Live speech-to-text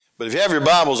But if you have your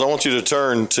Bibles, I want you to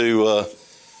turn to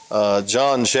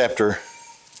John chapter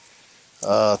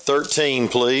 13,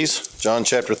 please. John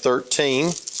chapter 13.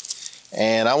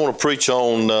 And I want to preach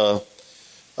on,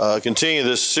 continue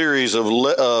this series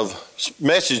of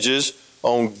messages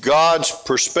on God's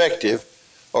perspective,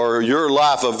 or your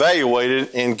life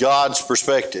evaluated in God's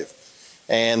perspective.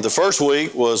 And the first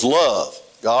week was love.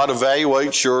 God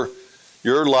evaluates your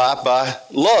life by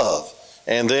love.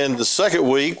 And then the second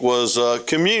week was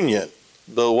communion,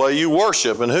 the way you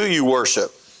worship and who you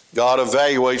worship. God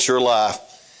evaluates your life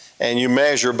and you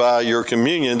measure by your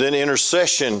communion. Then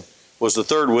intercession was the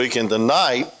third week, and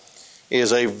tonight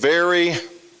is a very,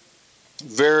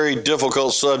 very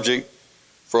difficult subject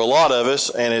for a lot of us,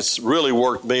 and it's really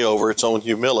worked me over. It's on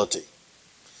humility.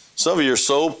 Some of you are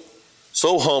so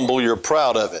humble, you're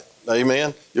proud of it.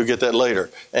 Amen? You'll get that later.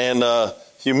 And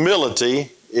humility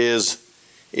is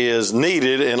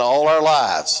needed in all our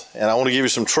lives. And I want to give you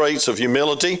some traits of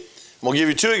humility. I'm going to give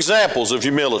you two examples of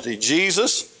humility: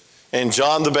 Jesus and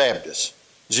John the Baptist.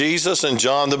 Jesus and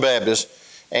John the Baptist.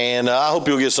 And I hope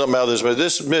you'll get something out of this. But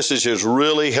this message has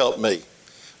really helped me,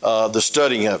 the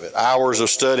studying of it, hours of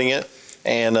studying it.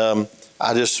 And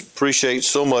I just appreciate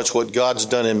so much what God's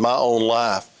done in my own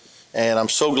life. And I'm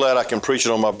so glad I can preach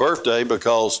it on my birthday,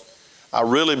 because I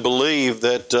really believe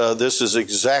that this is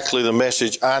exactly the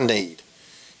message I need.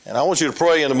 And I want you to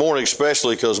pray in the morning,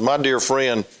 especially because my dear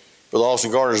friend, Brother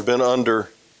Austin Gardner, has been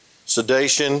under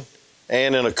sedation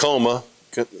and in a coma,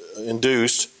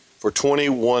 induced, for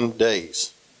 21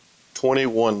 days.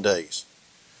 21 days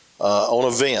on a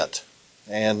vent.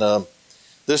 And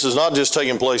this is not just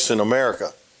taking place in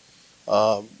America.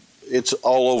 It's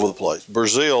all over the place.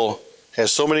 Brazil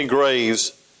has so many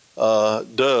graves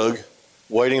dug,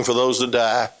 waiting for those to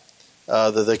die,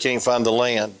 that they can't find the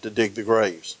land to dig the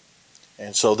graves.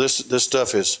 And so this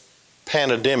stuff is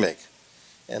pandemic.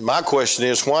 And my question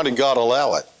is, why did God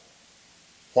allow it?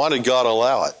 Why did God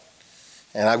allow it?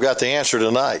 And I've got the answer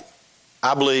tonight.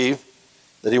 I believe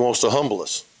that He wants to humble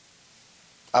us.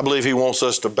 I believe He wants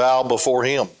us to bow before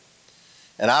Him.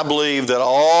 And I believe that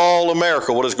all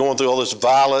America, what is going through all this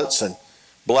violence and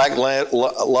Black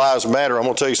Lives Matter, I'm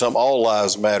going to tell you something, all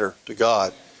lives matter to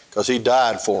God, because He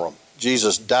died for them.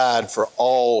 Jesus died for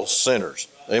all sinners.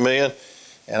 Amen?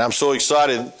 And I'm so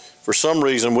excited. For some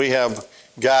reason, we have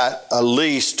got at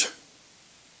least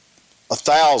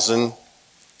 1,000,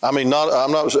 I'm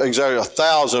not exactly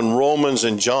 1,000 Romans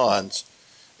and Johns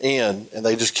in, and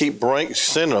they just keep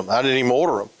sending them. I didn't even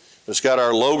order them. It's got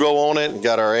our logo on it and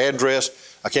got our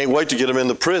address. I can't wait to get them in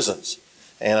the prisons.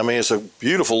 And I mean, it's a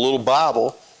beautiful little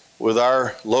Bible with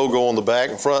our logo on the back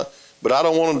and front. But I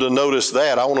don't want them to notice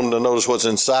that. I want them to notice what's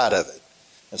inside of it.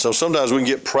 And so sometimes we can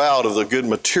get proud of the good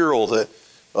material that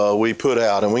we put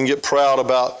out. And we can get proud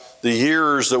about the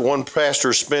years that one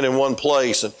pastor spent in one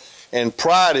place. And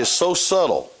pride is so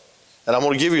subtle. And I'm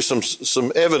going to give you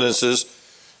some evidences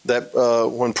that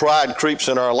when pride creeps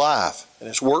in our life. And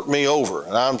it's worked me over.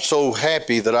 And I'm so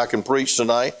happy that I can preach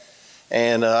tonight.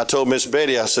 And I told Miss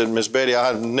Betty, I said, Miss Betty,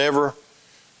 I've never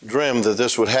dreamed that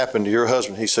this would happen to your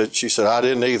husband. She said, I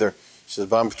didn't either. She said,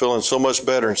 but I'm feeling so much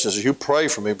better. And she says, you pray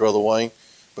for me, Brother Wayne,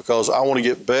 because I want to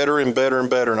get better and better and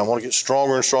better, and I want to get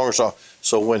stronger and stronger and stronger.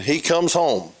 So when he comes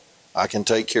home, I can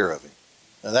take care of him.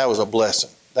 And that was a blessing.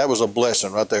 That was a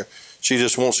blessing right there. She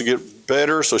just wants to get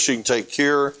better so she can take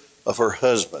care of her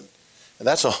husband. And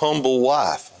that's a humble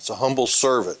wife. It's a humble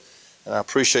servant. And I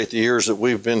appreciate the years that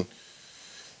we've been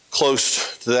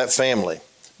close to that family.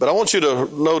 But I want you to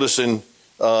notice in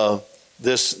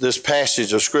this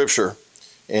passage of Scripture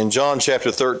in John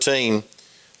chapter 13,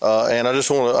 and I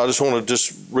just want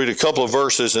to read a couple of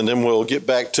verses, and then we'll get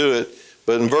back to it.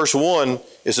 But in verse 1,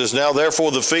 it says, now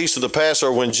therefore the feast of the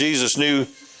Passover, when Jesus knew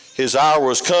his hour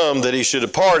was come, that he should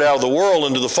depart out of the world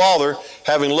into the Father,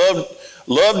 having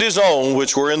loved his own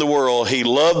which were in the world, he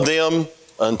loved them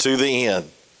unto the end.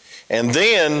 And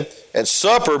then at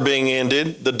supper being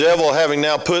ended, the devil having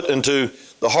now put into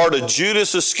the heart of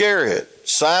Judas Iscariot,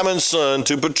 Simon's son,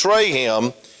 to betray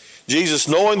him, Jesus,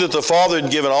 knowing that the Father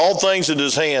had given all things into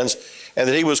his hands, and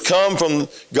that he was come from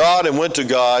God and went to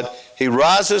God, he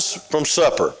rises from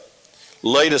supper,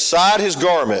 laid aside his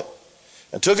garment,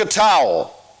 and took a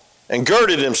towel, and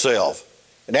girded himself.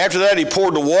 And after that he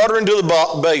poured the water into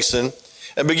the basin,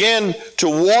 and began to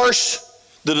wash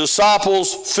the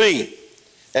disciples' feet,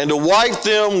 and to wipe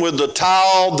them with the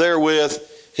towel therewith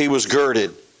he was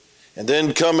girded. And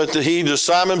then cometh he to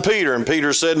Simon Peter, and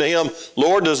Peter said to him,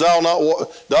 Lord, dost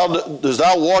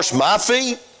thou wash my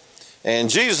feet? And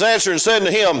Jesus answered and said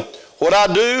to him, What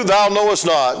I do thou knowest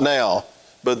not now,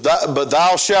 but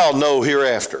thou shalt know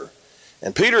hereafter.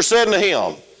 And Peter said unto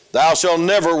him, thou shalt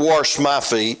never wash my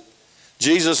feet.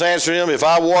 Jesus answered him, if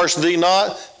I wash thee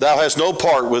not, thou hast no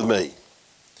part with me.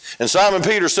 And Simon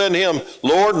Peter said to him,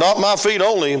 Lord, not my feet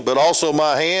only, but also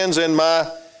my hands and my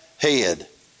head.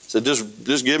 He said,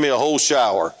 just give me a whole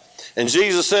shower. And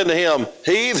Jesus said to him,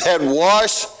 he that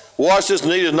washeth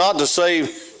needeth not to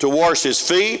save to wash his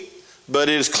feet, but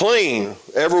is clean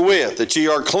everywith, that ye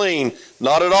are clean,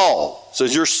 not at all. He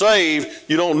says, you're saved,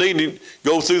 you don't need to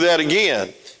go through that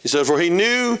again. He said, for he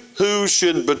knew who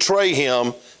should betray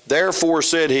him, therefore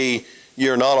said he, ye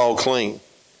are not all clean.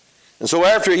 And so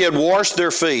after he had washed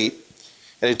their feet,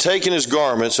 and had taken his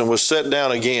garments, and was set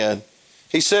down again,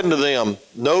 he said unto them,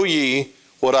 know ye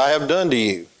what I have done to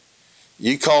you?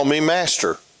 Ye call me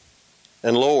Master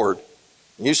and Lord.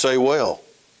 And you say, well,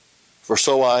 for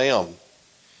so I am.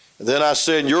 And then I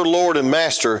said, your Lord and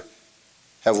Master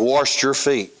have washed your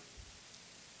feet.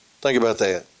 Think about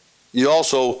that. You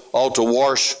also ought to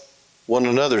wash one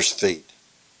another's feet.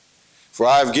 For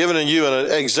I have given you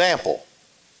an example,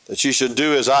 that you should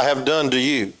do as I have done to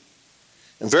you.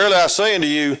 And verily I say unto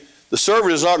you, the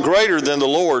servant is not greater than the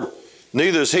Lord,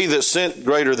 neither is he that sent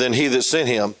greater than he that sent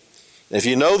him. And if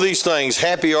you know these things,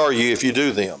 happy are you if you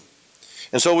do them.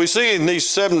 And so we see in these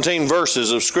 17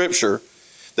 verses of Scripture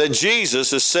that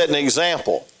Jesus is setting an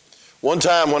example. One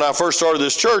time when I first started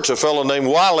this church, a fellow named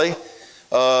Wiley,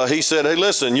 he said, hey,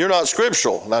 listen, you're not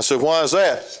scriptural. And I said, why is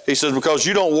that? He says, because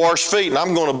you don't wash feet, and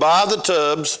I'm going to buy the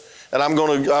tubs, and I'm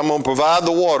going to provide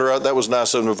the water. That was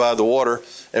nice of him to provide the water.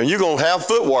 And you're going to have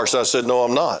foot wash. I said, no,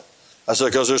 I'm not. I said,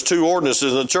 because there's two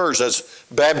ordinances in the church. That's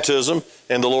baptism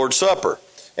and the Lord's Supper.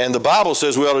 And the Bible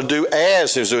says we ought to do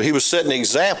as him. So he was setting an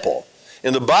example.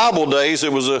 In the Bible days,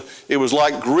 it was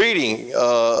like greeting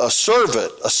a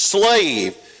servant, a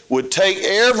slave would take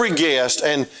every guest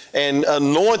and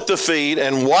anoint the feet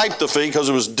and wipe the feet because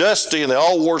it was dusty and they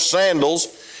all wore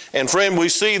sandals. And friend, we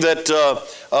see that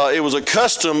it was a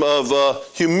custom of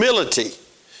humility.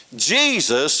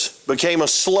 Jesus became a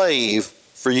slave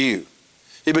for you.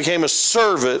 He became a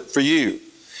servant for you.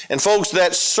 And folks,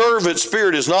 that servant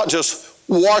spirit is not just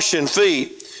washing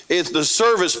feet. The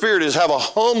servant spirit is have a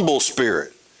humble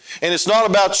spirit. And it's not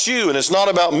about you, and it's not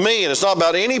about me, and it's not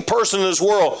about any person in this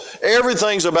world.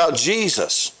 Everything's about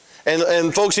Jesus.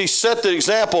 And folks, he set the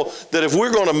example that if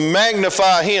we're going to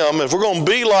magnify him, if we're going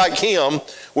to be like him,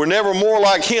 we're never more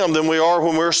like him than we are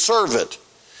when we're a servant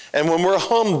and when we're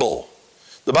humble.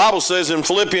 The Bible says in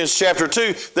Philippians chapter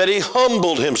 2 that he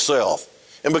humbled himself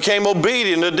and became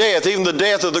obedient to death, even the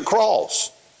death of the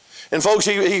cross. And folks,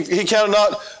 he counted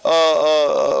not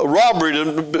robbery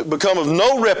to become of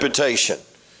no reputation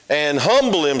and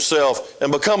humble himself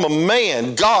and become a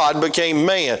man. God became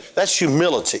man. That's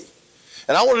humility.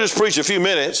 And I want to just preach a few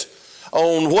minutes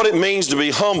on what it means to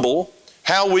be humble,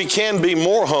 how we can be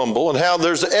more humble, and how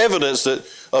there's evidence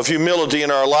of humility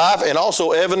in our life and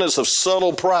also evidence of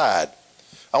subtle pride.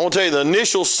 I want to tell you, the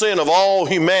initial sin of all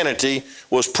humanity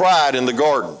was pride in the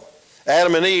garden.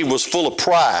 Adam and Eve was full of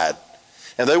pride,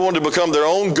 and they wanted to become their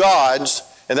own gods,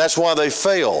 and that's why they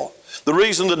fell. The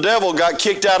reason the devil got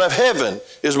kicked out of heaven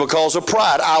is because of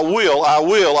pride. I will, I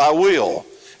will, I will.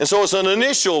 And so it's an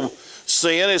initial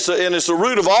sin, and it's the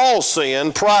root of all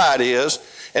sin, pride is.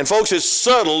 And folks, it's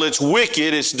subtle, it's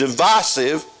wicked, it's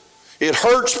divisive. It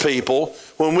hurts people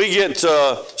when we get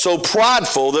so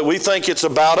prideful that we think it's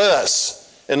about us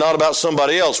and not about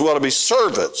somebody else. We ought to be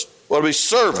servants. We ought to be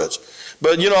servants.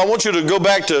 But, I want you to go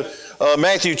back to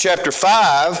Matthew chapter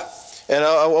 5, and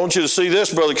I want you to see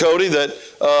this, Brother Cody, that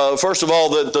first of all,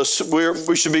 that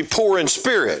we should be poor in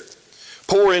spirit.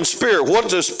 Poor in spirit. What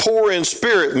does poor in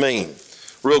spirit mean?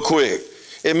 Real quick.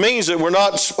 It means that we're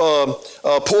not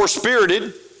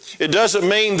poor-spirited. It doesn't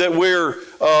mean that we're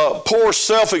poor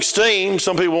self-esteem.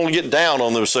 Some people want to get down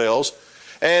on themselves.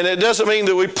 And it doesn't mean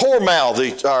that we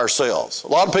poor-mouth ourselves. A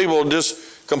lot of people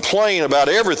just complain about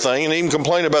everything and even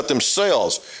complain about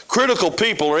themselves. Critical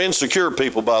people are insecure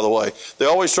people, by the way. They're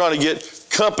always trying to get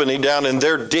company down in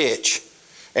their ditch.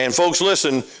 And folks,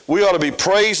 listen, we ought to be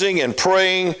praising and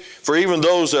praying for even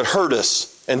those that hurt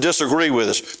us and disagree with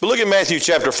us. But look at Matthew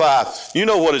chapter 5. You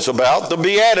know what it's about, the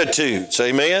Beatitudes,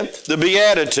 amen? The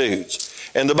Beatitudes.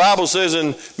 And the Bible says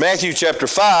in Matthew chapter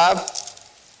 5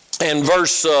 and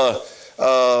verse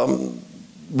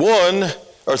 1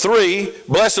 or 3,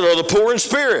 blessed are the poor in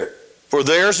spirit, for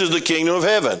theirs is the kingdom of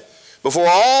heaven. Before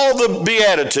all the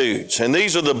Beatitudes, and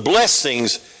these are the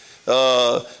blessings,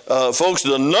 folks,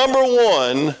 the number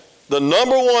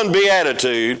one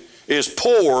Beatitude is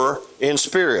poor in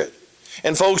spirit.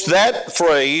 And folks, that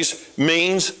phrase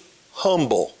means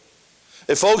humble.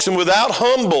 And folks, and without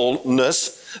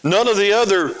humbleness, none of the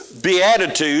other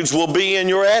Beatitudes will be in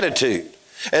your attitude.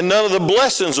 And none of the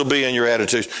blessings will be in your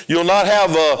attitudes. You'll not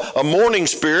have a mourning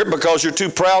spirit because you're too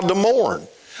proud to mourn.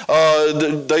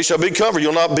 They shall be covered.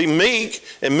 You'll not be meek.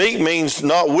 And meek means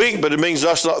not weak, but it means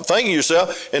us not thinking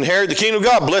yourself. Inherit the kingdom of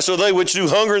God. Blessed are they which do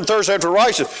hunger and thirst after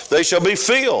righteousness. They shall be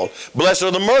filled. Blessed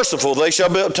are the merciful. They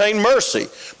shall obtain mercy.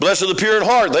 Blessed are the pure in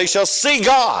heart. They shall see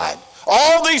God.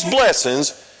 All these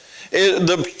blessings,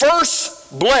 the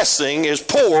first blessing is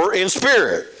poor in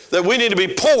spirit. That we need to be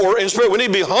poor in spirit. We need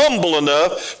to be humble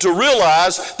enough to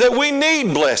realize that we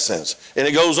need blessings. And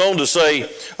it goes on to say,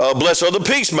 blessed are the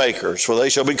peacemakers, for they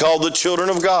shall be called the children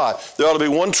of God. There ought to be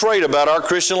one trait about our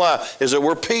Christian life, is that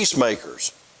we're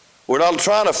peacemakers. We're not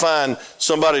trying to find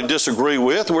somebody to disagree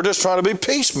with. We're just trying to be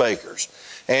peacemakers.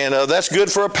 And that's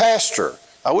good for a pastor.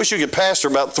 I wish you could pastor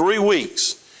about 3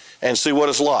 weeks and see what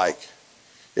it's like.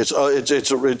 There's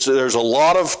a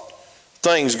lot of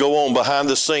things go on behind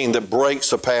the scene that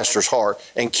breaks a pastor's heart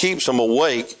and keeps them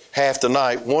awake half the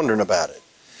night wondering about it.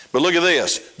 But look at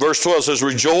this. Verse 12 says,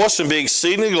 rejoice and be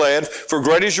exceedingly glad, for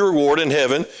great is your reward in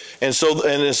heaven. And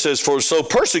it says, for so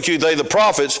persecute they the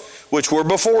prophets which were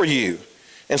before you.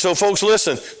 And so, folks,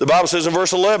 listen. The Bible says in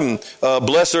verse 11,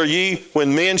 blessed are ye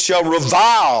when men shall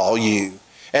revile you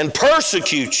and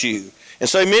persecute you and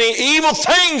say many evil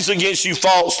things against you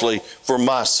falsely for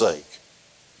my sake.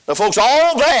 Now, folks,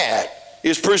 all that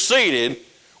is preceded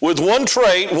with one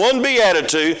trait, one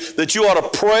beatitude that you ought to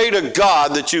pray to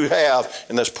God that you have,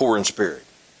 and that's poor in spirit.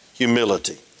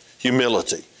 Humility.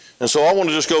 Humility. And so I want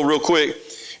to just go real quick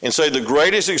and say the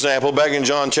greatest example back in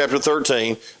John chapter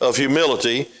 13 of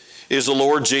humility is the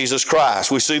Lord Jesus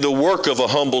Christ. We see the work of a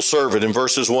humble servant in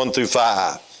verses 1 through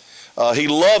 5. He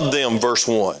loved them, verse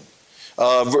 1.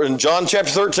 In John chapter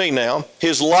 13 now,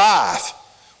 his life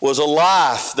was a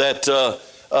life that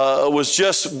was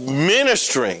just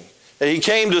ministering. He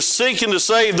came to seek and to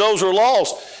save those who are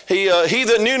lost. He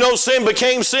that knew no sin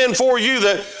became sin for you,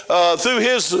 that through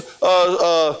his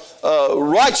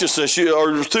righteousness,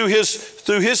 or through his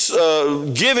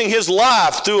giving his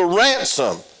life, through a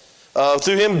ransom,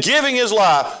 through him giving his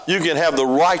life, you can have the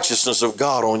righteousness of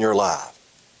God on your life.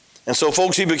 And so,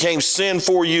 folks, he became sin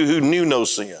for you who knew no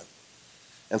sin.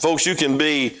 And folks, you can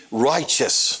be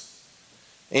righteous,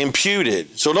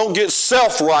 imputed. So don't get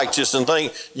self-righteous and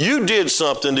think you did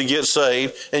something to get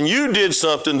saved and you did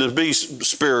something to be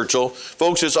spiritual.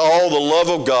 Folks, it's all the love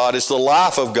of God, it's the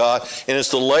life of God, and it's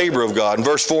the labor of God. In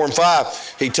verse 4 and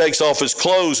 5, he takes off his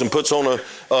clothes and puts on a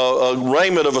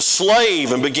raiment of a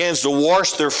slave and begins to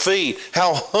wash their feet.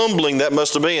 How humbling that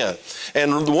must have been.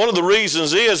 And one of the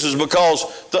reasons is because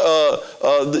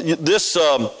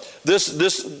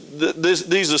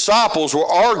these disciples were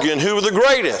arguing who were the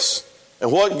greatest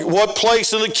and what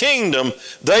place in the kingdom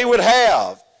they would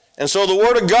have. And so the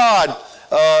word of God,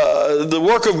 the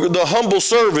work of the humble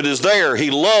servant is there. He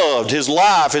loved his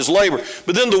life, his labor.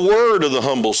 But then the word of the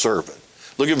humble servant.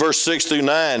 Look at verse 6 through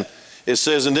 9. It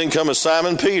says, and then cometh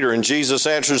Simon Peter, and Jesus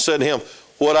answered and said to him,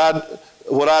 What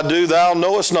I do thou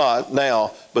knowest not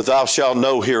now, but thou shalt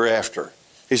know hereafter.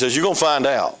 He says, you're going to find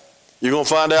out. You're going to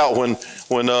find out when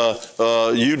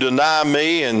you deny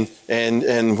me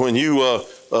and when you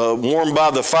warmed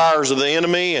by the fires of the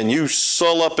enemy and you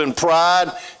sull up in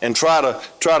pride and try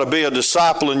to be a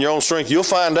disciple in your own strength. You'll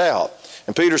find out.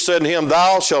 And Peter said to him,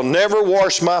 thou shalt never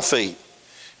wash my feet.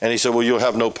 And he said, well, you'll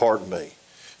have no part in me.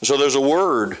 And so there's a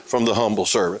word from the humble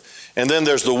servant. And then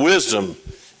there's the wisdom.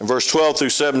 In verse 12 through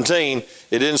 17,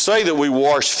 it didn't say that we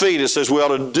wash feet. It says we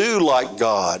ought to do like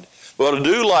God. We ought to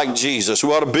do like Jesus.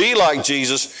 We ought to be like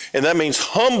Jesus. And that means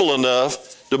humble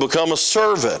enough to become a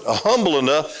servant. Humble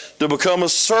enough to become a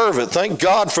servant. Thank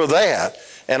God for that.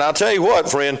 And I'll tell you what,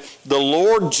 friend, the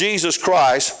Lord Jesus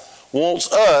Christ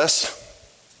wants us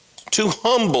to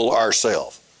humble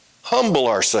ourselves. Humble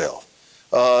ourselves.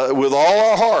 With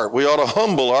all our heart, we ought to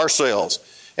humble ourselves.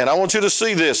 And I want you to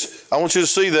see this. I want you to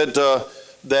see that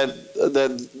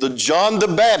the John the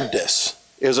Baptist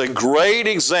is a great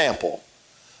example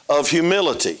of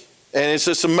humility. And it's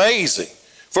just amazing.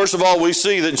 First of all, we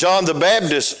see that John the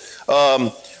Baptist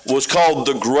was called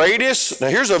the greatest. Now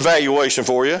here's an evaluation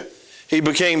for you. He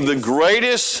became the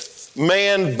greatest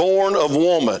man born of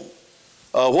woman.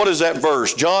 What is that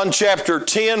verse? John chapter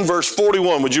 10, verse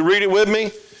 41. Would you read it with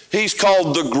me? He's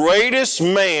called the greatest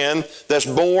man that's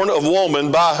born of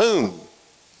woman by whom?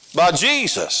 By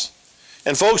Jesus.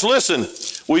 And folks, listen,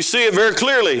 we see it very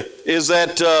clearly is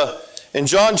that in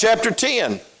John chapter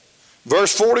 10,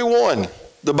 verse 41,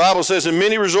 the Bible says, and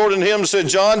many resorted to him and said,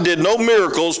 John did no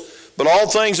miracles, but all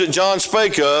things that John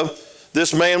spake of,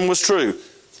 this man was true.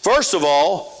 First of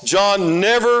all, John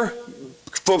never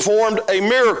performed a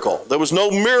miracle. There was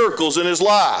no miracles in his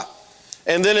life.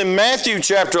 And then in Matthew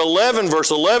chapter 11, verse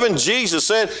 11, Jesus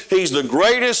said he's the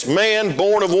greatest man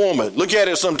born of woman. Look at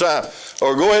it sometime.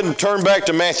 Or go ahead and turn back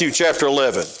to Matthew chapter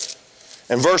 11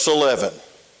 and verse 11.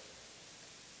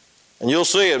 And you'll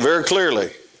see it very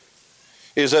clearly.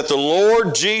 Is that the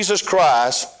Lord Jesus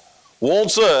Christ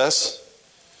wants us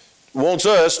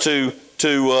to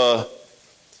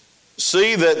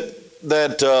see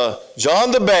that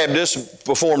John the Baptist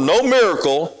performed no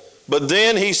miracle, but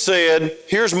then he said,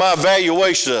 here's my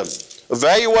evaluation of it.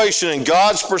 Evaluation in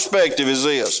God's perspective is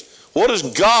this. What does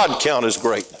God count as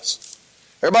greatness?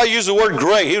 Everybody uses the word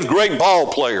great. He was a great ball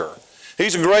player.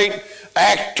 He's a great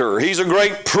actor. He's a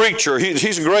great preacher.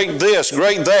 He's a great this,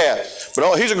 great that.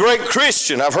 But he's a great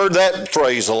Christian. I've heard that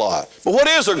phrase a lot. But what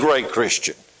is a great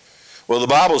Christian? Well, the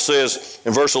Bible says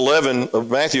in verse 11 of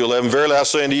Matthew 11, verily I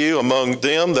say unto you, among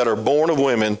them that are born of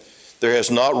women, there has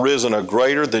not risen a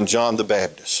greater than John the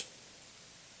Baptist.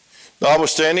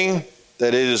 Notwithstanding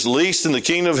that it is least in the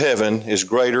kingdom of heaven is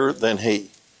greater than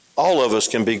he. All of us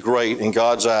can be great in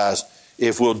God's eyes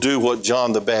if we'll do what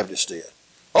John the Baptist did.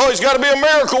 Oh, he's got to be a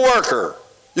miracle worker.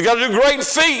 You've got to do great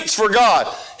feats for God.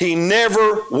 He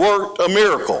never worked a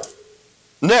miracle.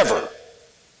 Never.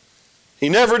 He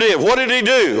never did. What did he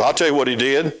do? I'll tell you what he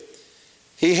did.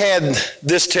 He had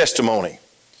this testimony.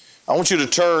 I want you to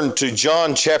turn to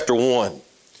John chapter 1.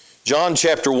 John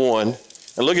chapter 1,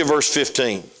 and look at verse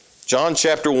 15. John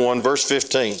chapter 1, verse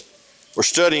 15. We're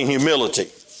studying humility.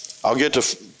 I'll get to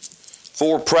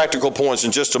 4 practical points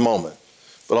in just a moment.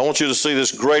 But I want you to see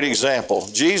this great example.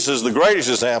 Jesus is the greatest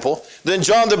example. Then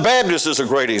John the Baptist is a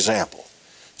great example.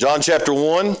 John chapter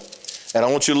 1, and I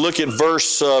want you to look at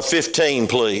verse 15,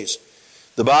 please.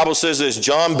 The Bible says this,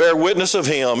 John bare witness of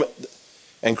him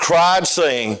and cried,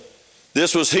 saying,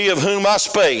 this was he of whom I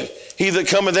spake. He that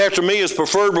cometh after me is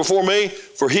preferred before me,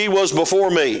 for he was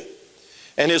before me.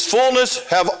 And his fullness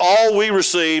have all we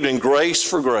received in grace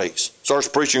for grace. Starts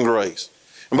preaching grace.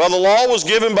 And by the law was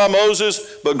given by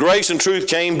Moses, but grace and truth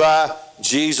came by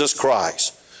Jesus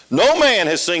Christ. No man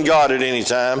has seen God at any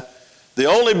time. The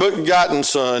only begotten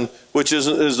Son, which is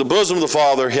the bosom of the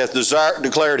Father, hath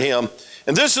declared him.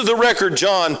 And this is the record,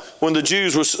 John, when the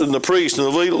Jews and the priests and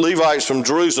the Levites from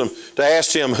Jerusalem to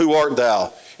ask him, who art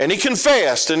thou? And he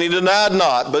confessed, and he denied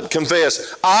not, but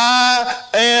confessed, I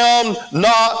am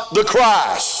not the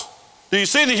Christ. Do you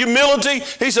see the humility?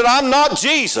 He said, I'm not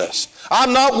Jesus.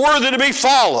 I'm not worthy to be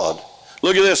followed.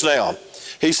 Look at this now.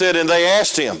 He said, and they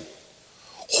asked him,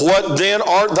 what then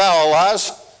art thou,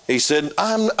 Elias? He said,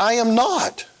 I am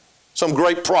not some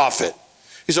great prophet.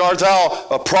 He said, art thou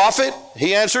a prophet?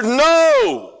 He answered,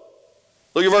 no.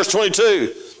 Look at verse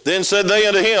 22. Then said they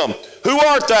unto him, who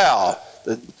art thou?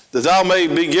 That thou may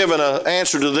be given an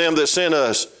answer to them that sent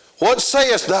us. What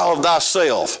sayest thou of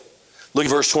thyself? Look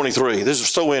at verse 23. This is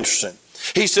so interesting.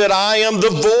 He said, I am the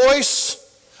voice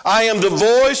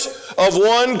of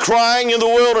one crying in the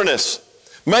wilderness.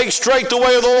 Make straight the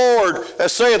way of the Lord,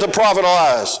 as saith the prophet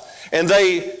Elias. And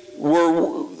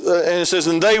it says,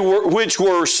 and they were, which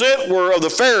were sent were of the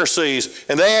Pharisees.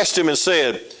 And they asked him and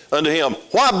said unto him,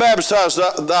 why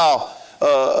baptizest thou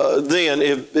then,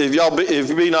 if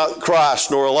you be not Christ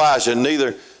nor Elijah,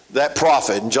 neither that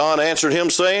prophet? And John answered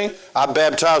him, saying, I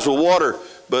baptize with water,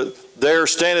 but there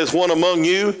standeth one among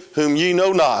you whom ye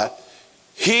know not.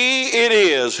 He it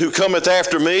is who cometh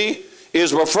after me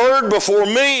is preferred before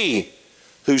me,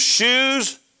 whose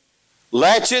shoes,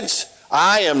 latchets,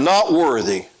 I am not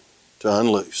worthy to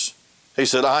unloose. He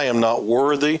said, I am not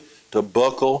worthy to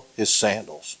buckle his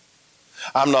sandals.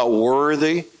 I'm not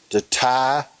worthy to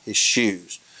tie his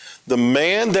shoes. The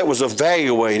man that was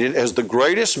evaluated as the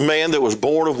greatest man that was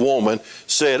born of woman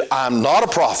said, I'm not a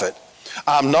prophet.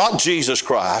 I'm not Jesus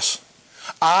Christ.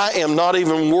 I am not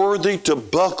even worthy to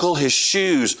buckle his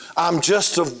shoes. I'm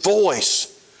just a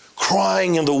voice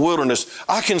crying in the wilderness.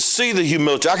 I can see the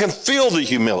humility. I can feel the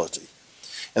humility.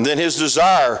 And then his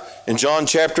desire in John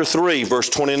chapter 3, verse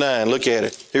 29. Look at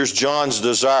it. Here's John's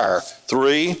desire.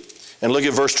 3, and look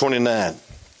at verse 29.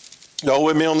 Y'all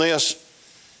with me on this?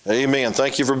 Amen.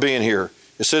 Thank you for being here.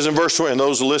 It says in verse 20, and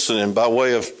those listening by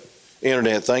way of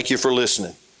internet, thank you for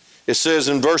listening. It says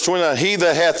in verse 29, he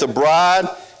that hath the bride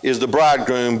is the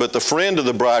bridegroom, but the friend of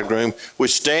the bridegroom,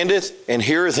 which standeth and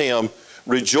heareth him,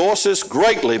 rejoiceth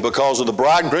greatly because of the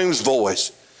bridegroom's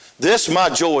voice. This my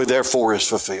joy therefore is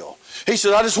fulfilled. He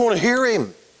said, I just want to hear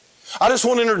him. I just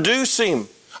want to introduce him.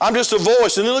 I'm just a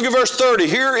voice. And then look at verse 30.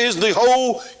 Here is the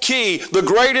whole key. The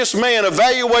greatest man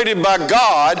evaluated by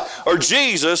God, or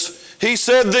Jesus, he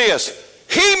said this,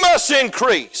 he must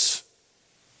increase,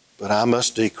 but I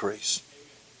must decrease.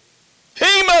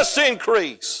 He must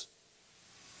increase,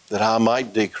 that I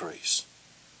might decrease.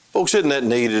 Folks, isn't that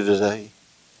needed today?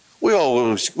 We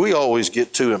always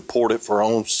get too important for our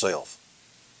own self.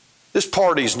 This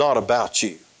party's not about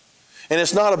you. And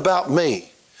it's not about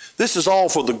me. This is all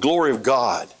for the glory of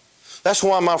God. That's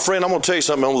why, my friend, I'm going to tell you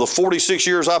something. Over the 46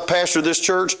 years I pastored this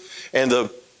church, and the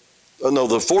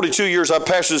 42 years I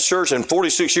pastored this church and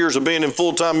 46 years of being in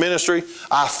full-time ministry,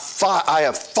 I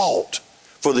have fought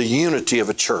for the unity of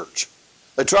a church.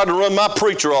 They tried to run my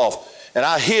preacher off, and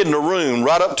I hid in a room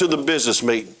right up to the business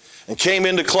meeting and came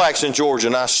into Claxton, Georgia,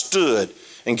 and I stood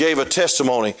and gave a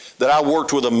testimony that I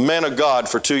worked with a man of God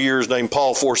for 2 years named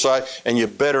Paul Forsyth, and you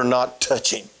better not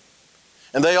touch him.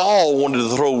 And they all wanted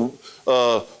to throw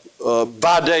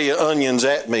Vidalia onions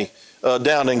at me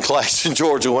down in Claxton,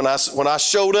 Georgia when I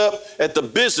showed up at the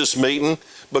business meeting,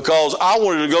 because I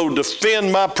wanted to go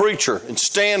defend my preacher and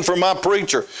stand for my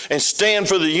preacher and stand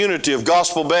for the unity of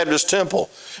Gospel Baptist Temple.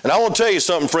 And I want to tell you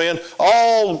something, friend.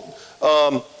 All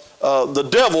the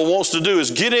devil wants to do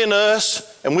is get in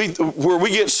us, and where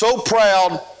we get so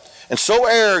proud and so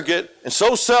arrogant and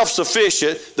so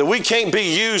self-sufficient that we can't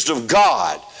be used of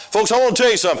God. Folks, I want to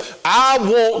tell you something. I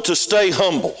want to stay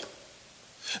humble.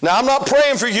 Now, I'm not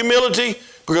praying for humility,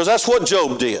 because that's what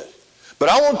Job did. But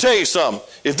I want to tell you something.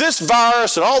 If this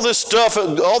virus and all this stuff,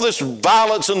 all this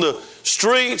violence in the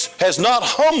streets has not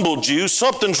humbled you,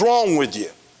 something's wrong with you.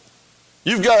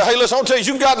 Hey, listen, I want to tell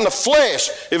you, you've gotten the flesh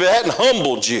if it hadn't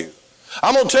humbled you.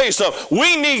 I'm going to tell you something.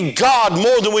 We need God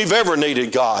more than we've ever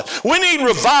needed God. We need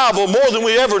revival more than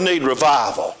we ever need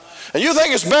revival. And you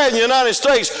think it's bad in the United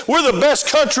States? We're the best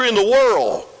country in the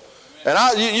world. And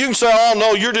you can say, oh,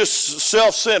 no, you're just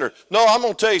self-centered. No, I'm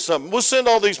going to tell you something. We'll send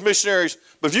all these missionaries,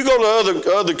 but if you go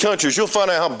to other countries, you'll find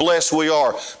out how blessed we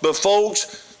are. But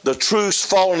folks, the truth's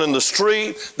falling in the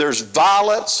street. There's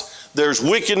violence. There's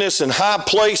wickedness in high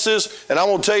places. And I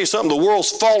want to tell you something. The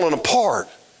world's falling apart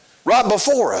right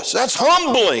before us. That's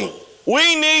humbling.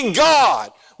 We need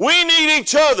God. We need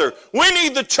each other. We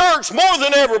need the church more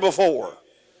than ever before.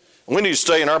 We need to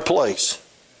stay in our place.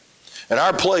 And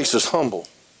our place is humble.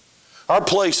 Our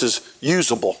place is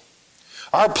usable.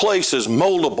 Our place is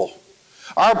moldable.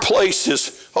 Our place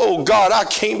is, oh God, I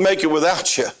can't make it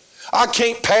without you. I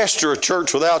can't pastor a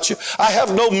church without you. I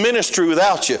have no ministry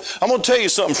without you. I'm going to tell you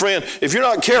something, friend. If you're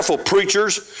not careful,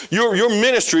 preachers, your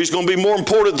ministry is going to be more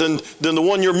important than the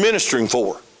one you're ministering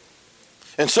for.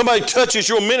 And somebody touches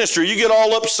your ministry, you get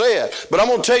all upset. But I'm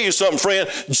going to tell you something, friend.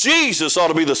 Jesus ought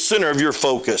to be the center of your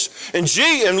focus. And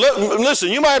listen,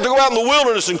 you might have to go out in the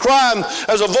wilderness and cry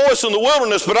as a voice in the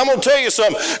wilderness, but I'm going to tell you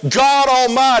something. God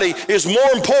Almighty is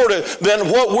more important than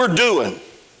what we're doing.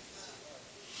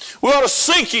 We ought to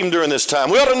seek Him during this time.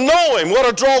 We ought to know Him. We ought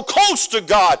to draw close to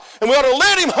God. And we ought to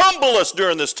let Him humble us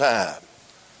during this time.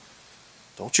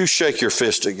 Don't you shake your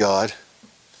fist at God,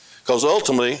 because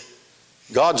ultimately,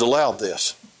 God's allowed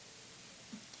this.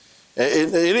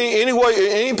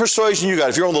 Any persuasion you got,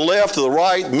 if you're on the left or the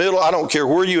right, middle, I don't care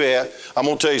where you're at, I'm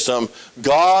going to tell you something.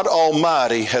 God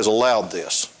Almighty has allowed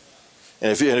this.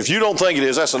 And if you don't think it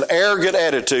is, that's an arrogant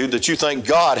attitude that you think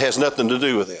God has nothing to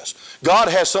do with this. God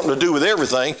has something to do with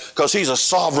everything, because He's a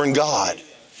sovereign God.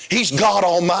 He's God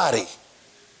Almighty.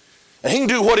 And He can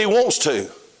do what He wants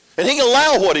to. And He can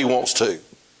allow what He wants to.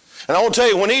 And I want to tell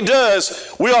you, when He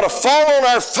does, we ought to fall on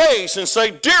our face and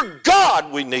say, dear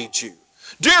God, we need you.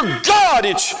 Dear God,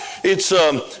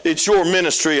 it's your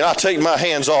ministry, and I take my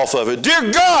hands off of it.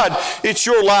 Dear God, it's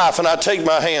your life, and I take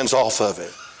my hands off of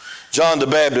it. John the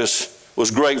Baptist was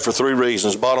great for 3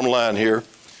 reasons. Bottom line here,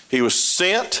 he was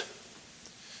sent,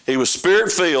 he was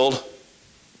Spirit-filled.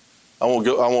 I won't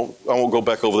go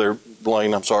back over there,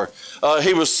 Blaine, I'm sorry.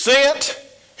 He was sent,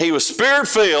 he was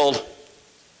Spirit-filled,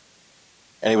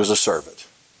 and he was a servant.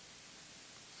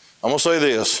 I'm going to say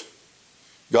this.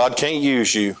 God can't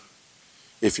use you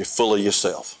if you're full of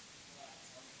yourself.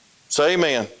 Say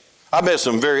amen. I've met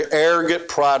some very arrogant,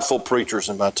 prideful preachers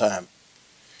in my time.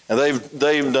 And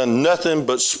they've done nothing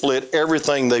but split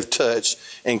everything they've touched,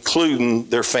 including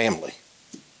their family.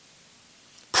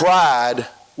 Pride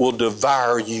will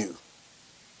devour you.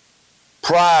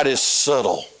 Pride is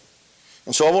subtle.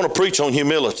 And so I want to preach on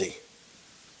humility.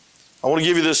 I want to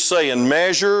give you this saying: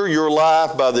 measure your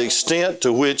life by the extent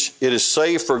to which it is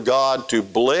safe for God to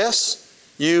bless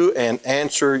you and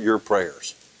answer your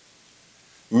prayers.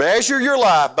 Measure your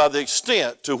life by the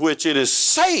extent to which it is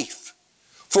safe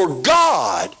for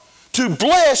God to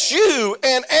bless you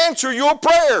and answer your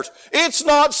prayers. It's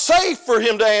not safe for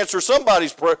Him to answer some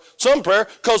prayer,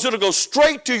 because it'll go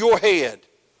straight to your head.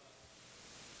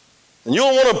 And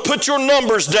you'll want to put your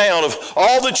numbers down of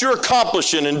all that you're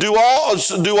accomplishing and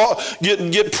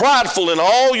get prideful in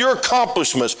all your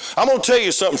accomplishments. I'm going to tell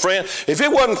you something, friend. If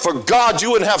it wasn't for God,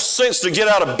 you wouldn't have sense to get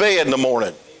out of bed in the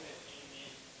morning.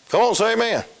 Come on, say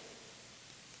amen.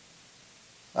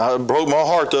 I broke my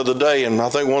heart the other day, and I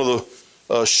think one of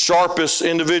the sharpest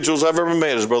individuals I've ever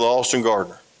met is Brother Austin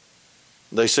Gardner.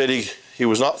 They said he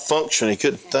was not functioning, he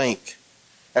couldn't think.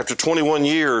 After 21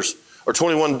 years or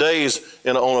 21 days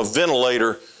on a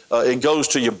ventilator, it goes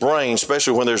to your brain,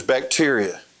 especially when there's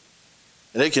bacteria,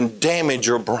 and it can damage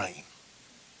your brain.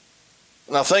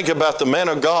 And I think about the man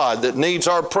of God that needs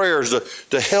our prayers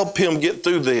to help him get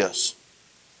through this.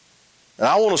 And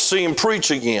I want to see him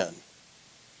preach again.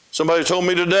 Somebody told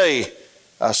me today,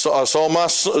 I saw my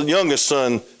youngest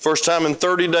son first time in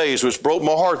 30 days, which broke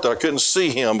my heart that I couldn't see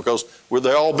him because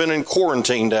they've all been in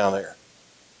quarantine down there.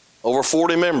 Over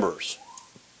 40 members.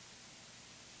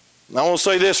 And I want to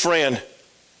say this, friend.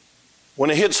 When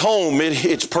it hits home,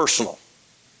 it's personal.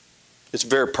 It's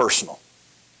very personal.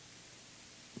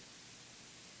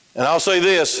 And I'll say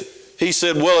this. He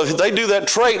said, well, if they do that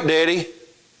trait, Daddy,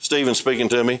 Stephen speaking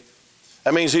to me,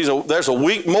 that means there's a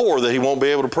week more that he won't be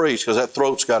able to preach because that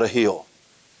throat's got to heal.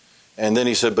 And then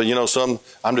he said, but son,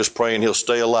 I'm just praying he'll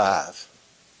stay alive.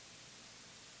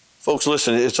 Folks,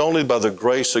 listen, it's only by the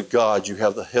grace of God you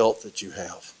have the health that you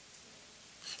have.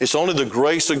 It's only the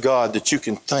grace of God that you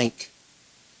can think.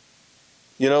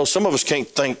 Some of us can't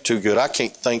think too good. I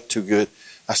can't think too good.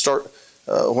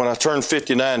 When I turned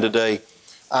 59 today,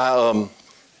 I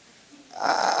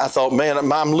thought, man,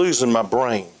 I'm losing my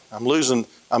brain.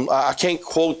 I can't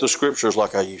quote the scriptures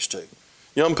like I used to.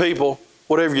 Young people,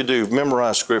 whatever you do,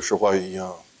 memorize scripture while you're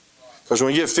young. Because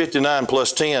when you get 59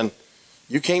 plus 10,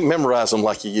 you can't memorize them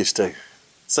like you used to.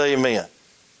 Say amen.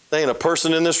 There ain't a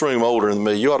person in this room older than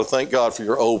me. You ought to thank God for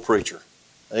your old preacher.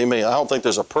 Amen. I don't think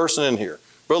there's a person in here.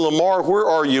 Brother Lamar, where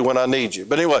are you when I need you?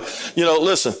 But anyway,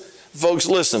 listen, folks,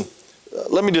 listen.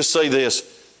 Let me just say this.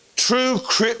 True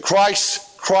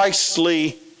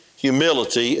Christly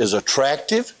humility is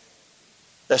attractive.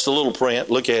 That's the little print.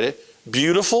 Look at it.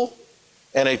 Beautiful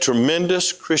and a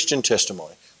tremendous Christian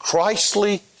testimony.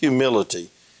 Christly humility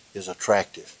is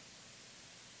attractive.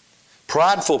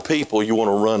 Prideful people you want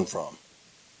to run from.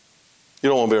 You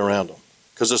don't want to be around them.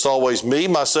 Because it's always me,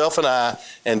 myself, and I,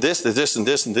 and this, and this, and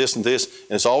this, and this, and this.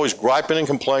 And it's always griping and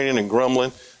complaining and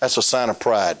grumbling. That's a sign of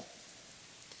pride.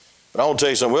 But I want to tell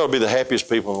you something. We ought to be the happiest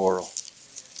people in the world.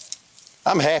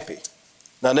 I'm happy.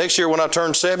 Now, next year when I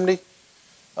turn 70,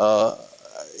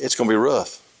 it's going to be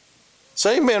rough.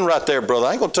 Say amen right there, brother.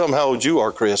 I ain't going to tell them how old you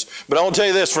are, Chris. But I want to tell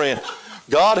you this, friend.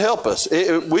 God help us.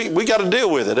 We got to deal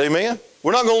with it. Amen?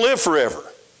 We're not going to live forever.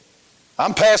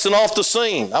 I'm passing off the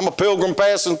scene. I'm a pilgrim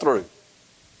passing through.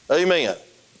 Amen.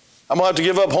 I'm going to have to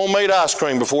give up homemade ice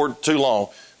cream before too long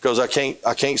because I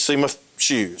can't see my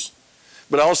shoes.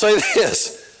 But I want to say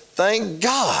this. Thank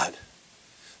God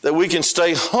that we can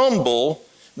stay humble,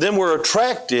 then we're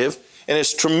attractive, and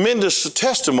it's tremendous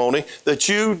testimony that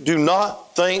you do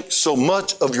not think so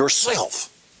much of yourself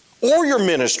or your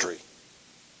ministry,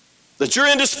 that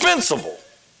you're indispensable.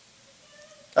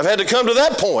 I've had to come to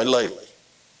that point lately.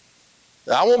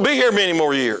 I won't be here many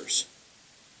more years.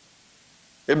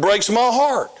 It breaks my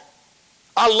heart.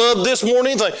 I love this more than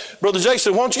anything. Brother Jay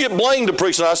said, why don't you get Blaine to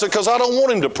preach? And I said, because I don't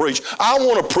want him to preach. I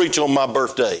want to preach on my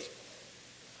birthday.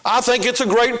 I think it's a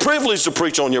great privilege to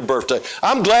preach on your birthday.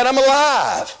 I'm glad I'm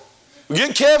alive.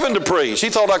 Get Kevin to preach. He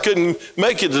thought I couldn't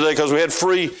make it today because we had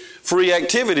free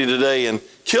activity today and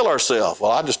kill ourselves.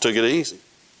 Well, I just took it easy.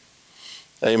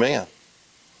 Amen.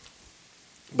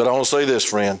 But I want to say this,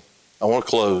 friend. I want to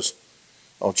close.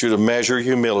 I want you to measure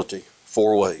humility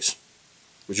 4 ways.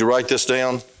 Would you write this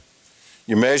down?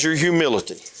 You measure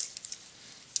humility.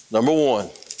 Number 1,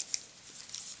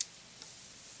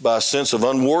 by a sense of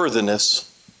unworthiness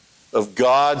of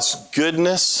God's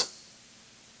goodness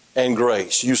and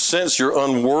grace. You sense your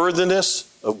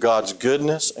unworthiness of God's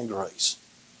goodness and grace.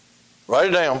 Write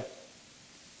it down.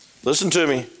 Listen to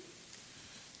me.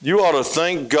 You ought to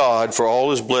thank God for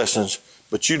all His blessings,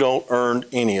 but you don't earn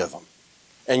any of them.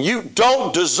 And you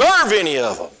don't deserve any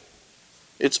of them.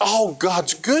 It's all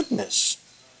God's goodness.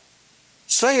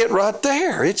 Say it right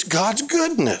there. It's God's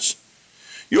goodness.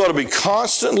 You ought to be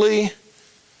constantly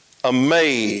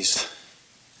amazed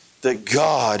that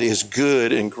God is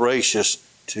good and gracious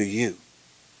to you.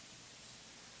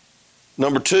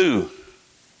 Number 2,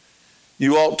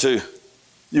 you ought to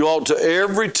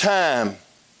every time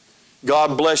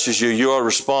God blesses you, you ought to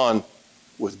respond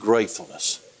with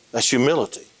gratefulness. That's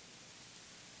humility.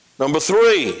 Number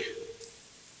 3,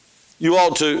 you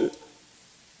ought to,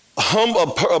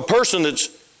 a person that's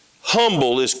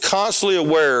humble is constantly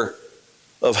aware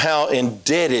of how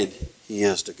indebted he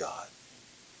is to God.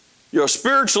 Your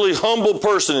spiritually humble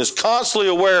person is constantly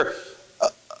aware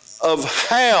of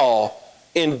how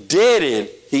indebted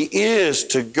he is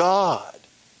to God.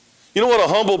 You know what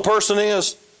a humble person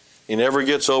is? He never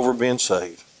gets over being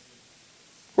saved.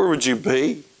 Where would you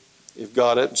be if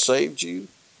God hadn't saved you?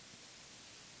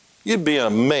 You'd be in a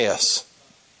mess.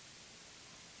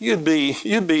 You'd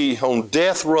be on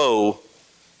death row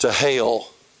to hell.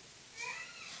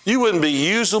 You wouldn't be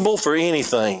usable for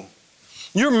anything.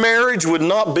 Your marriage would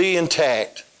not be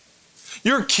intact.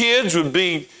 Your kids would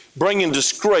be bringing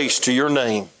disgrace to your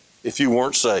name if you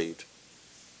weren't saved.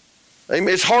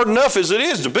 Amen. It's hard enough as it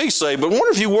is to be saved, but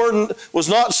wonder if you was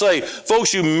not saved.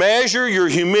 Folks, you measure your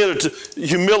humility.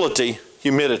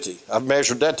 I've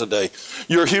measured that today.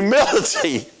 Your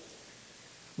humility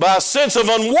by a sense of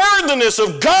unworthiness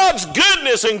of God's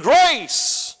goodness and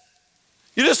grace.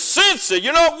 You just sense it.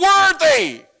 You're not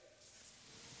worthy.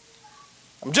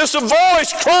 I'm just a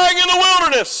voice crying in the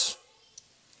wilderness.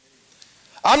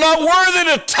 I'm not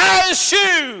worthy to tie his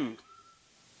shoe.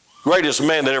 Greatest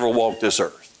man that ever walked this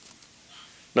earth.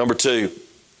 Number two,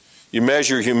 you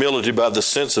measure humility by the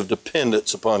sense of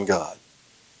dependence upon God.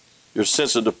 Your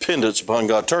sense of dependence upon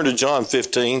God. Turn to John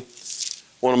 15,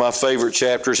 one of my favorite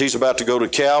chapters. He's about to go to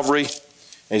Calvary, and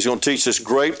he's going to teach this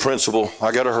great principle.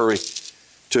 I got to hurry.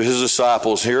 To his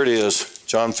disciples. Here it is,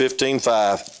 John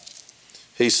 15:5.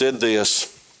 He said this,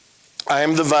 I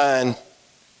am the vine,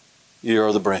 ye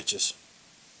are the branches.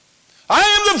 I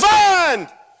am the vine,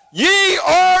 ye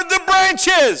are the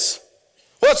branches.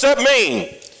 What's that mean?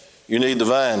 You need the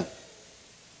vine.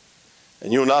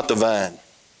 And you're not the vine.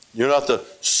 You're not the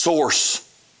source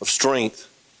of strength.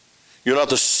 You're not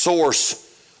the source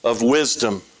of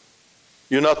wisdom.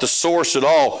 You're not the source at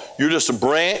all. You're just a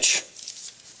branch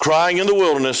crying in the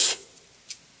wilderness,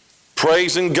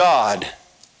 praising God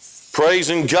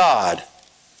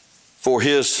for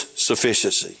his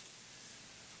sufficiency.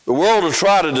 The world will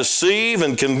try to deceive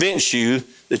and convince you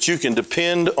that you can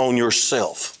depend on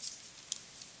yourself.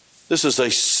 This is a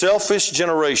selfish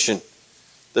generation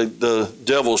that the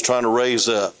devil is trying to raise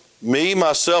up. Me,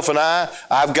 myself, and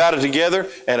I've got it together,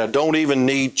 and I don't even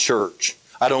need church.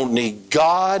 I don't need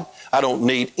God. I don't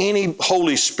need any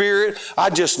Holy Spirit. I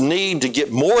just need to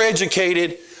get more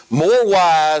educated, more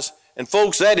wise. And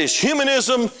folks, that is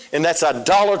humanism, and that's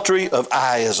idolatry of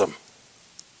I-ism.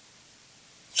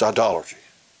 It's idolatry.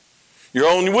 Your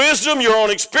own wisdom, your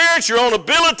own experience, your own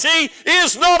ability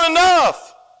is not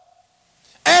enough.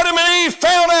 Adam and Eve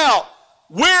found out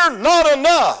we're not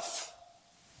enough.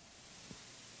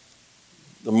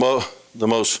 The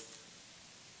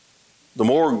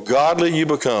more godly you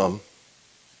become,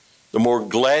 the more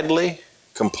gladly,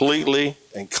 completely,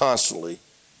 and constantly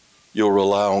you'll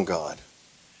rely on God.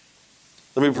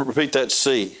 Let me repeat that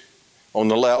C on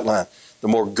the outline. The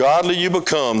more godly you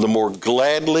become, the more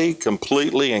gladly,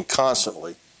 completely, and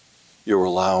constantly you'll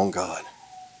rely on God.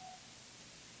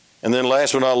 And then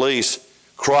last but not least,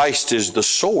 Christ is the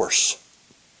source.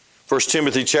 1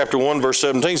 Timothy chapter 1, verse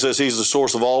 17 says he's the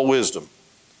source of all wisdom.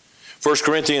 1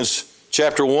 Corinthians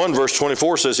chapter 1, verse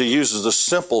 24 says he uses the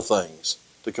simple things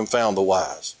to confound the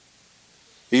wise.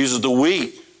 He uses the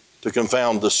weak to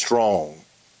confound the strong.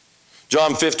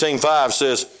 John 15:5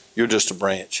 says, you're just a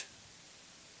branch.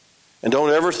 And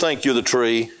don't ever think you're the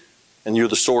tree and you're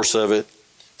the source of it.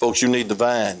 Folks, you need the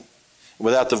vine.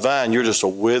 Without the vine, you're just a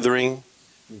withering,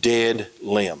 dead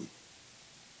limb.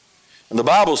 And the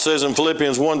Bible says in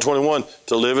Philippians 1:21,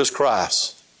 to live is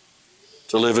Christ.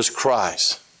 To live is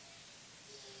Christ.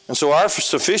 And so our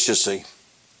sufficiency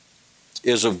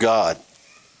is of God.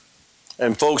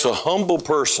 And folks, a humble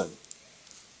person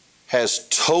has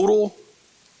total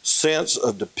sense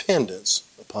of dependence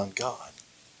upon God.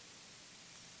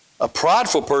 A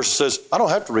prideful person says, I don't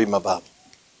have to read my Bible.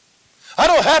 I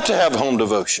don't have to have home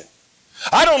devotion.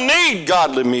 I don't need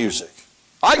godly music.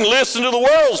 I can listen to the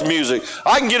world's music.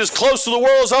 I can get as close to the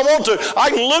world as I want to. I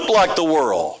can look like the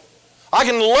world. I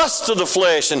can lust to the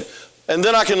flesh, and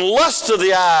then I can lust to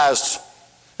the eyes,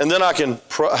 and then I can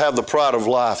have the pride of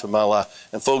life in my life.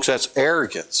 And folks, that's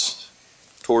arrogance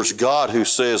towards God, who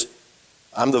says,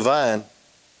 I'm the vine,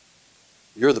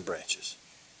 you're the branches.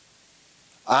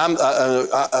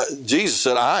 Jesus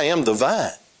said, I am the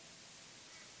vine.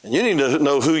 And you need to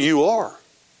know who you are.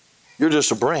 You're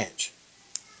just a branch.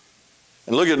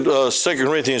 And look at 2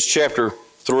 Corinthians chapter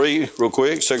 3 real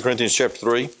quick. 2 Corinthians chapter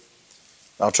 3.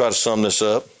 I'll try to sum this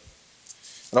up.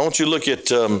 And I want you to look at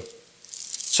 2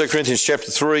 Corinthians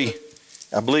chapter 3.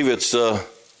 I believe it's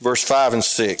verse 5 and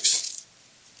 6.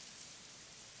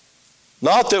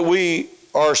 Not that we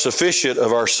are sufficient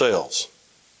of ourselves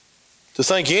to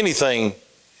think anything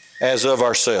as of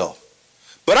ourselves,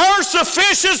 but our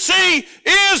sufficiency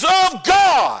is of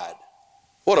God.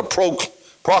 What a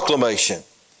proclamation.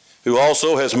 Who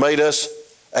also has made us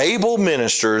able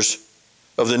ministers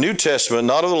of the New Testament,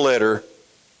 not of the letter,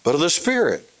 but of the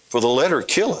Spirit. For the letter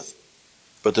killeth,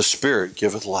 but the Spirit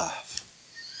giveth life.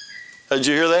 Did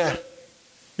you hear that?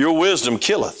 Your wisdom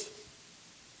killeth.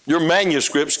 Your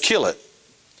manuscripts kill it.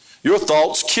 Your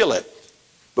thoughts kill it.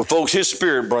 But folks, His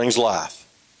Spirit brings life.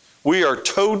 We are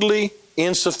totally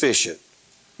insufficient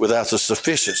without the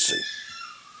sufficiency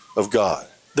of God.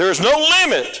 There is no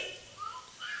limit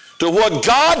to what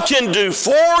God can do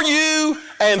for you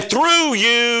and through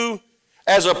you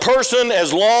as a person,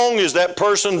 as long as that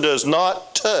person does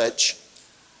not touch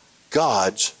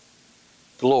God's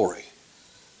glory.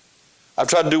 I've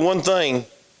tried to do one thing,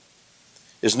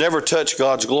 is never touch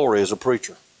God's glory as a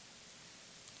preacher.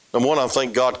 Number one, I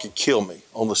think God could kill me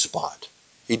on the spot.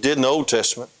 He did in the Old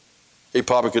Testament. He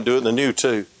probably could do it in the New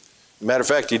too. Matter of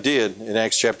fact, He did in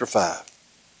Acts chapter 5.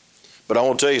 But I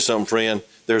want to tell you something, friend.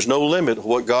 There's no limit to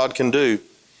what God can do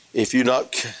if you're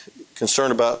not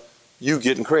concerned about you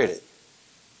getting credit.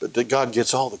 But that God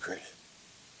gets all the credit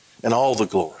and all the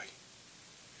glory.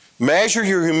 Measure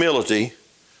your humility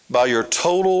by your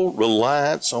total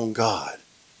reliance on God.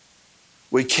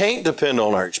 We can't depend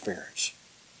on our experience.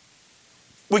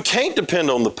 We can't depend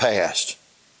on the past.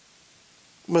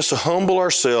 We must humble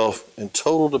ourselves in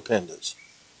total dependence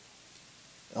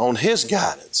on His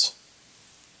guidance,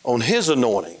 on His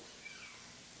anointing,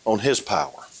 on His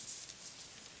power.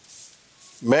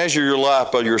 Measure your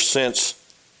life by your sense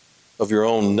of your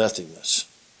own nothingness.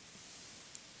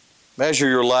 Measure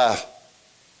your life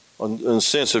on the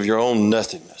sense of your own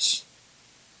nothingness.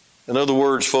 In other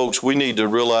words, folks, we need to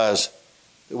realize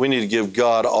that we need to give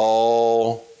God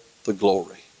all the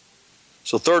glory.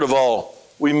 So third of all,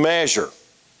 we measure.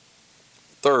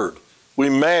 Third, we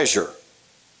measure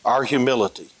our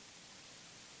humility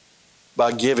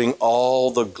by giving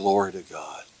all the glory to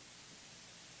God.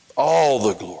 All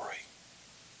the glory.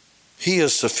 He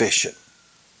is sufficient.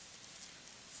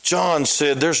 John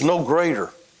said there's no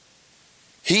greater.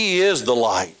 He is the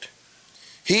light.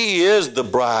 He is the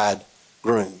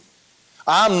bridegroom.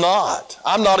 I'm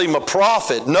not even a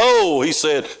prophet. No, he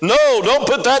said, no, don't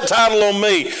put that title on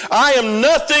me. I am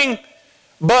nothing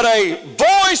but a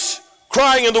voice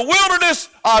crying in the wilderness.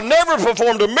 I've never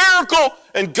performed a miracle.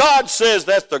 And God says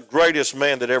that's the greatest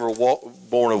man that ever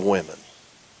born of women.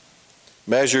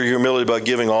 Measure your humility by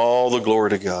giving all the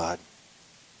glory to God.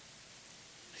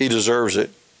 He deserves it.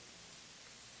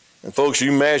 And folks,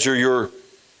 you measure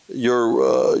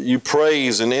you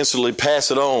praise and instantly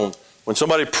pass it on. When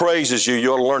somebody praises you,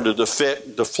 you ought to learn to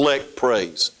deflect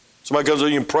praise. Somebody comes to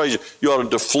you and praises you, you ought to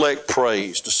deflect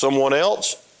praise to someone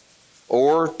else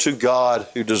or to God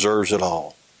who deserves it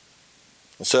all.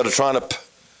 Instead of trying to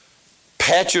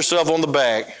pat yourself on the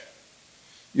back,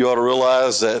 you ought to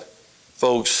realize that,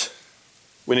 folks,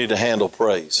 we need to handle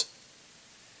praise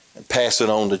and pass it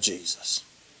on to Jesus.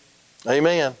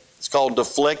 Amen. It's called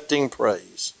deflecting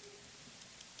praise.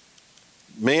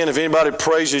 Men, if anybody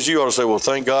praises you, you ought to say, well,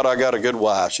 thank God I got a good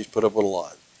wife. She's put up with a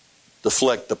lot.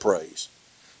 Deflect the praise.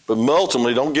 But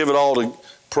ultimately, don't give it all to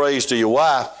praise to your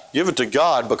wife. Give it to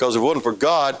God, because if it wasn't for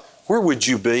God, where would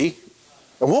you be?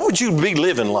 And what would you be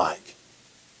living like?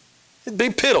 It'd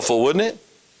be pitiful, wouldn't it?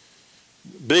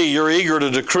 B, you're eager to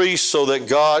decrease so that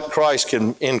Christ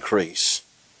can increase.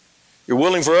 You're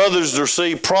willing for others to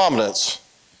receive prominence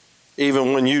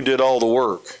even when you did all the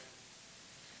work.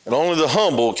 And only the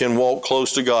humble can walk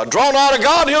close to God. Draw nigh to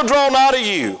God, He'll draw nigh to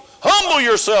you. Humble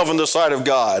yourself in the sight of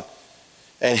God,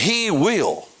 and He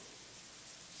will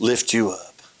lift you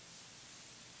up.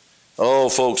 Oh,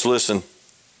 folks, listen.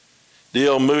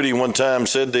 D.L. Moody one time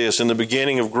said this: in the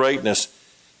beginning of greatness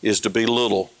is to be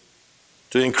little.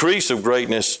 To increase of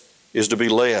greatness is to be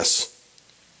less.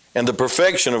 And the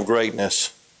perfection of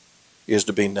greatness is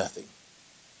to be nothing.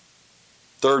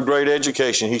 Third grade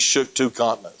education, he shook 2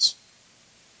 continents.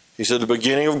 He said the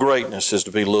beginning of greatness is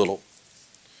to be little.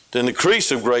 The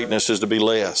increase of greatness is to be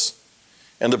less.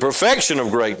 And the perfection of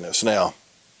greatness now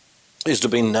is to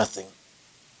be nothing.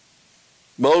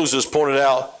 Moses pointed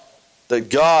out that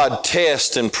God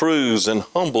tests and proves and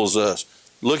humbles us.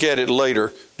 Look at it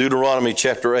later, Deuteronomy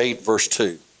chapter 8, verse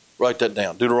 2. Write that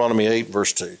down, Deuteronomy 8,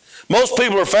 verse 2. Most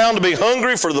people are found to be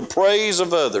hungry for the praise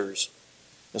of others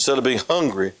instead of being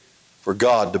hungry for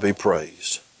God to be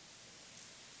praised.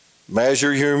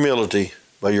 Measure your humility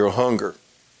by your hunger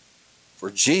for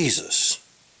Jesus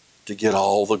to get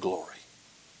all the glory.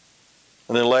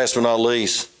 And then last but not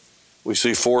least, we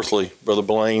see fourthly, Brother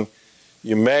Blaine,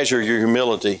 you measure your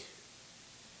humility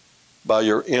by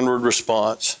your inward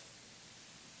response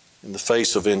in the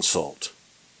face of insult.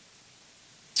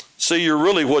 See, you're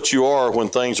really what you are when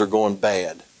things are going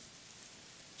bad.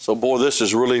 So, boy, this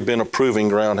has really been a proving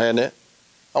ground, hasn't it?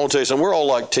 I want to tell you something. We're all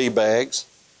like tea bags.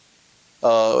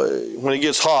 when it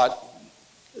gets hot,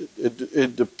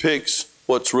 it depicts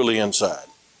what's really inside.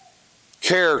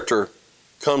 Character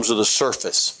comes to the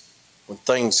surface when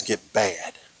things get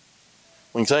bad,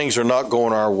 when things are not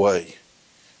going our way.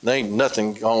 There ain't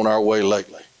nothing gone our way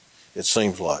lately, it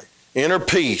seems like. Inner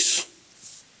peace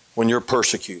when you're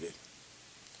persecuted.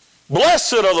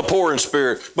 Blessed are the poor in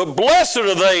spirit, but blessed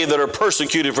are they that are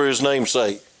persecuted for his name's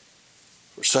sake,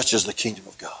 for such is the kingdom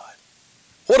of God.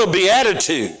 What a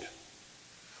beatitude.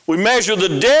 We measure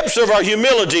the depths of our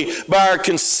humility by our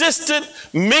consistent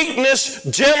meekness,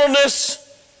 gentleness,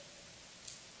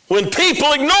 when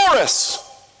people ignore us,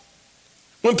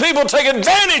 when people take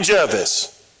advantage of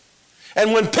us,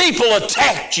 and when people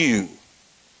attack you.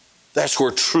 That's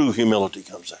where true humility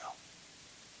comes out.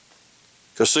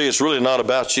 Because see, it's really not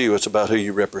about you, it's about who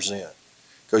you represent.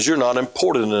 Because you're not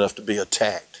important enough to be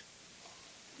attacked.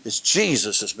 It's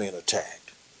Jesus that's being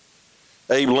attacked.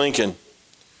 Abe Lincoln,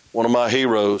 one of my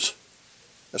heroes.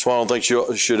 That's why I don't think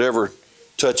you should ever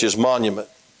touch his monument.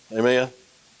 Amen?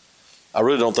 I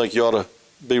really don't think you ought to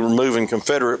be removing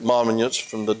Confederate monuments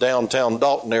from the downtown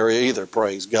Dalton area either,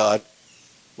 praise God.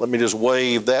 Let me just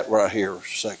wave that right here for a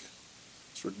second.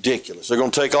 It's ridiculous. They're going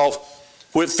to take off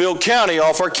Whitfield County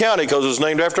off our county because it's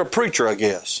named after a preacher, I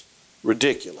guess.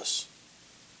 Ridiculous.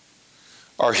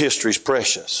 Our history's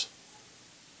precious.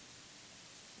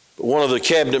 But one of the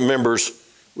cabinet members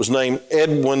was named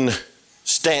Edwin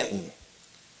Stanton.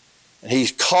 And he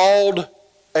called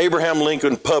Abraham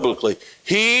Lincoln publicly,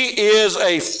 "He is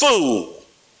a fool."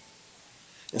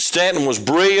 And Stanton was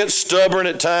brilliant, stubborn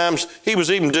at times. He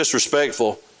was even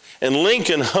disrespectful. And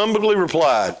Lincoln humbly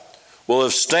replied, "Well,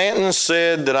 if Stanton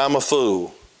said that I'm a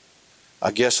fool,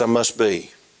 I guess I must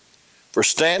be. For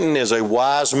Stanton is a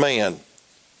wise man.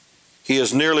 He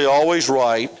is nearly always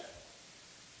right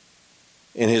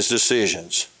in his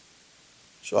decisions.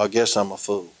 So I guess I'm a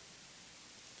fool."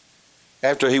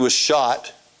 After he was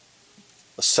shot,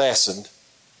 assassinated,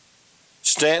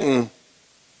 Stanton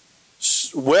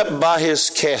wept by his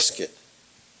casket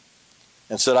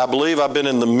and said, "I believe I've been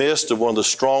in the midst of one of the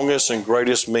strongest and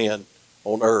greatest men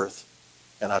on earth,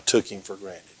 and I took him for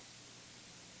granted."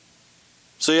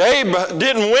 See, Abe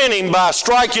didn't win him by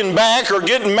striking back or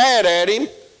getting mad at him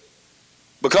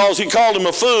because he called him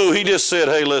a fool. He just said,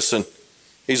 "Hey, listen,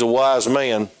 he's a wise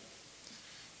man.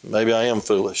 Maybe I am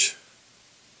foolish."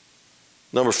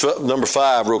 Number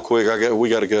 5, real quick, we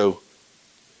got to go.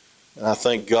 And I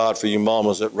thank God for you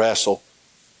mamas that wrestle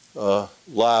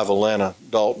live Atlanta,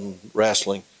 Dalton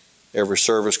wrestling every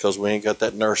service because we ain't got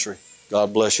that nursery.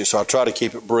 God bless you. So I try to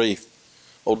keep it brief.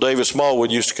 Old David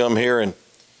Smallwood used to come here and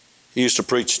he used to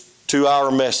preach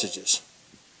 2-hour messages.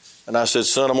 And I said,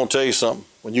 "Son, I'm going to tell you something.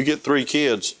 When you get 3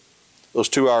 kids, those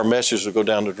 2-hour messages will go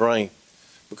down the drain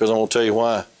because I'm going to tell you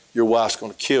why. Your wife's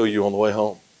going to kill you on the way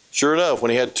home." Sure enough,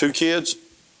 when he had 2 kids,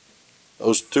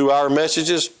 those 2-hour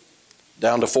messages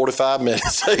down to 45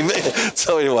 minutes. Amen.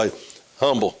 So anyway,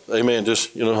 humble. Amen.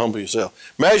 Just, humble yourself.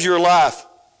 Measure your life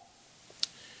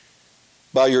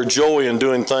by your joy in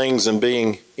doing things and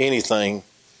being anything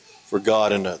for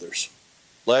God and others.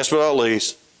 Last but not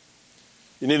least,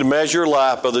 you need to measure your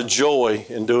life by the joy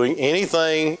in doing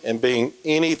anything and being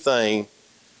anything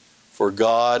for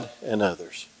God and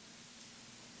others.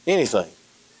 Anything.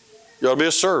 You ought to be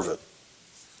a servant.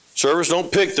 Servants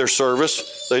don't pick their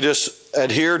service. They just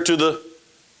adhere to the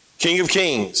King of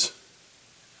Kings.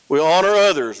 We honor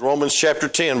others. Romans chapter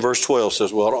 10, verse 12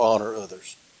 says we ought to honor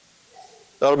others.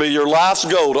 That'll be your life's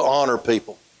goal, to honor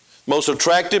people. Most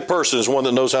attractive person is one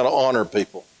that knows how to honor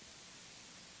people.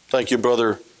 Thank you,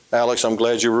 Brother Alex. I'm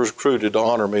glad you were recruited to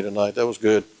honor me tonight. That was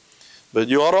good. But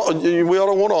we ought to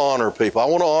want to honor people. I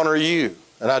want to honor you,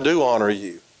 and I do honor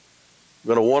you. You've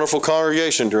been a wonderful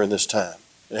congregation during this time.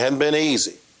 It hadn't been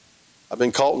easy. I've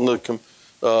been caught in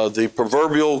the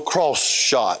proverbial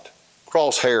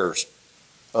crosshairs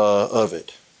of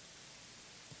it.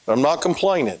 But I'm not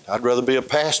complaining. I'd rather be a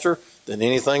pastor than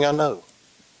anything I know.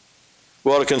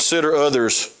 We ought to consider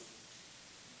others.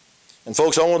 And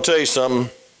folks, I want to tell you something.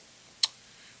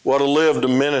 We ought to live to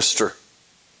minister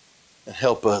and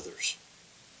help others.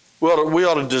 We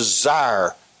ought to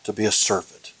desire to be a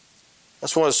servant.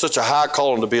 That's why it's such a high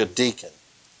calling to be a deacon.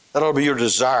 That ought to be your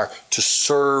desire, to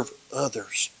serve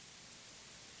others,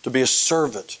 to be a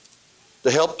servant, to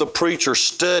help the preacher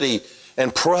study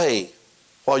and pray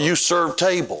while you serve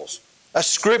tables. That's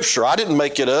Scripture. I didn't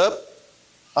make it up.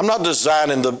 I'm not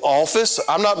designing the office.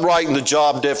 I'm not writing the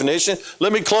job definition.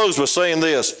 Let me close with saying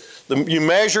this. You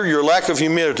measure your lack of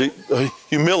humility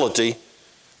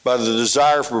by the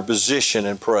desire for position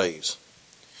and praise.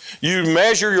 You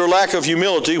measure your lack of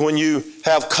humility when you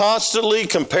have constantly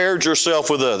compared yourself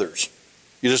with others.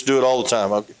 You just do it all the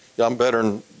time. I'm better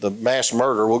than the mass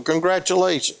murderer. Well,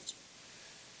 congratulations.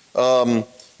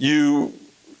 You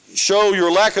show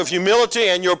your lack of humility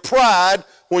and your pride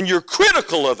when you're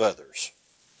critical of others.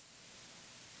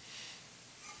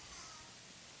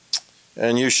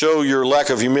 And you show your lack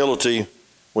of humility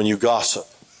when you gossip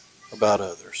about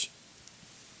others.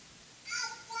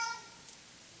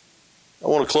 I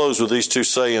want to close with these two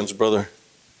sayings, brother.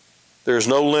 There's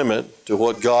no limit to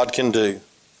what God can do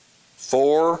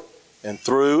for and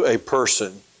through a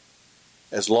person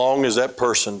as long as that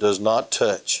person does not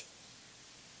touch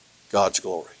God's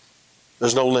glory.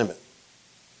 There's no limit,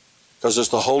 because it's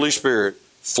the Holy Spirit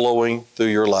flowing through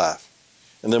your life.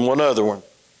 And then one other one.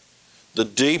 The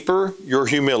deeper your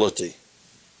humility,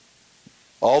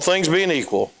 all things being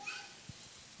equal,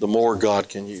 the more God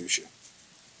can use you.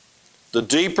 The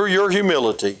deeper your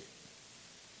humility,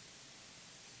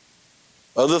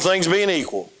 other things being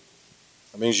equal,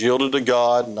 that means yielded to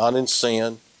God, not in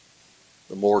sin,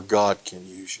 the more God can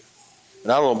use you.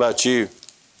 And I don't know about you,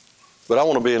 but I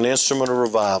want to be an instrument of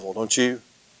revival, don't you?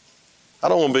 I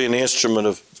don't want to be an instrument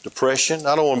of depression.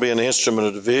 I don't want to be an instrument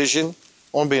of division.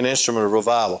 I want to be an instrument of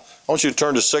revival. I want you to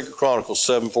turn to 2 Chronicles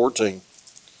 7:14.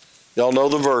 Y'all know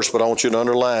the verse, but I want you to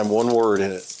underline one word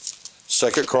in it.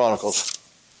 2 Chronicles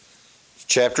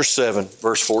chapter 7,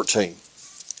 verse 14.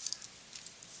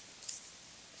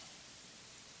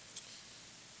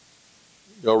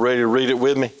 Y'all ready to read it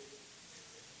with me?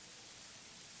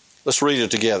 Let's read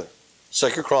it together.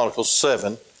 2 Chronicles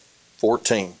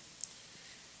 7:14.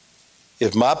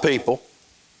 If my people,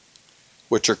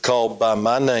 which are called by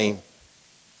my name,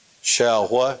 shall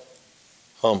what?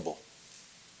 Humble.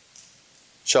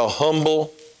 Shall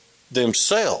humble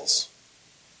themselves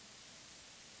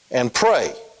and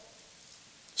pray.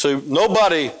 So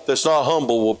nobody that's not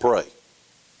humble will pray,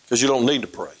 because you don't need to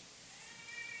pray.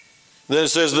 Then it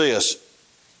says this,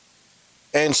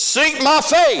 and seek my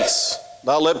face.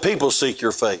 Not let people seek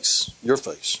your face. Your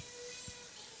face.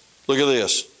 Look at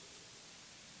this.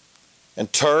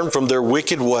 And turn from their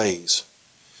wicked ways.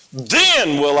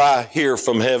 Then will I hear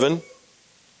from heaven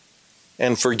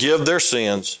and forgive their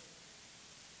sins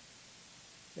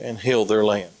and heal their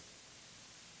land.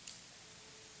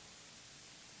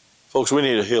 Folks, we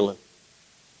need a healing.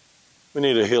 We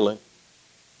need a healing.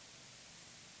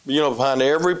 But you know, behind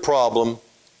every problem,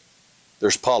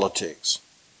 there's politics.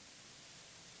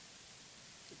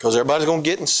 Because everybody's going to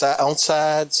get on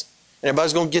sides, and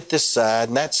everybody's going to get this side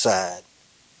and that side.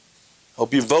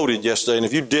 Hope you voted yesterday, and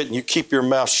if you didn't, you keep your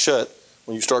mouth shut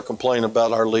when you start complaining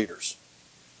about our leaders.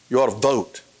 You ought to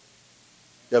vote.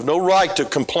 You have no right to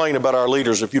complain about our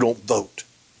leaders if you don't vote.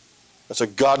 That's a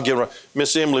God-given right.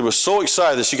 Miss Emily was so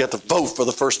excited that she got to vote for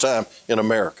the first time in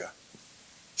America.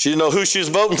 She didn't know who she was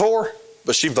voting for,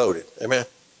 but she voted. Amen.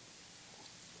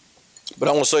 But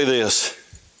I want to say this.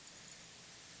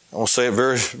 I want to say it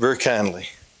very, very kindly.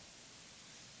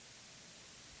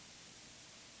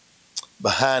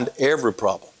 Behind every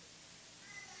problem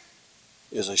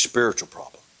is a spiritual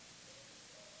problem.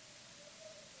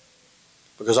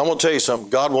 Because I want to tell you something.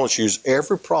 God wants to use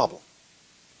every problem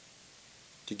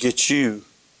to get you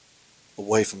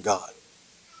away from God.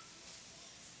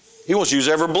 He wants to use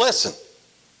every blessing.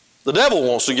 The devil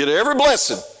wants to get every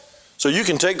blessing so you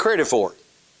can take credit for it.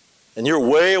 And you're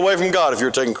way away from God if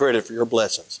you're taking credit for your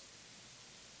blessings.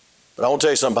 But I want to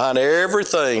tell you something. Behind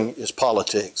everything is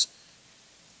politics.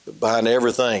 But behind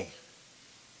everything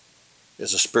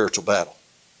is a spiritual battle.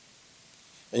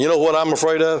 And you know what I'm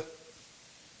afraid of?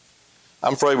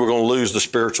 I'm afraid we're going to lose the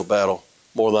spiritual battle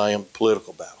more than I am the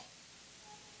political battle.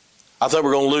 I think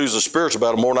we're going to lose the spiritual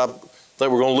battle more than I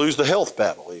think we're going to lose the health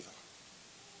battle even.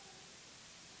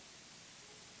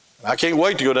 And I can't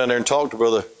wait to go down there and talk to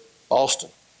Brother Austin.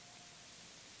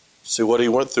 See what he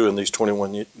went through in these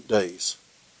 21 days.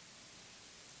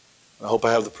 I hope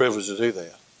I have the privilege to do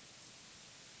that.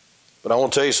 But I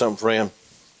want to tell you something, friend.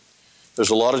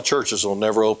 There's a lot of churches that will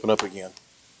never open up again.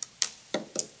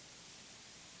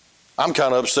 I'm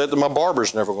kind of upset that my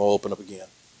barber's never going to open up again.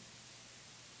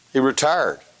 He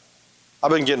retired.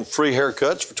 I've been getting free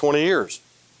haircuts for 20 years.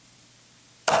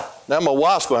 Now my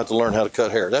wife's going to have to learn how to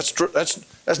cut hair. That's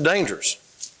dangerous.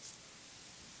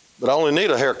 But I only need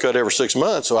a haircut every 6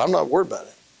 months, so I'm not worried about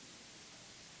it.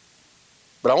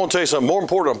 But I want to tell you something more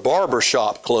important than a barber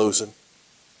shop closing.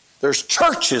 There's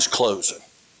churches closing.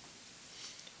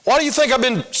 Why do you think I've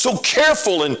been so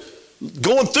careful in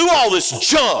going through all this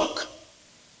junk?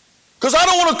 Because I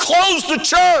don't want to close the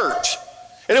church.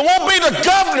 And it won't be the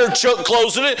governor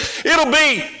closing it. It'll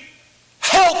be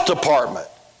health department.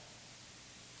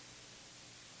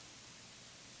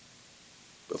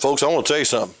 But folks, I want to tell you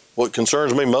something. What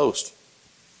concerns me most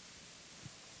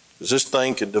Because this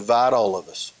thing could divide all of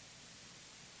us.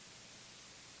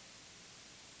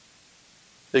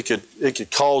 It could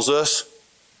cause us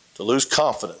to lose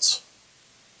confidence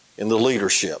in the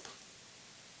leadership.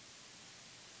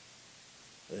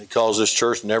 It caused this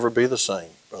church never be the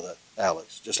same, Brother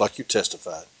Alex, just like you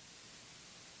testified.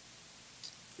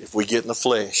 If we get in the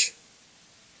flesh,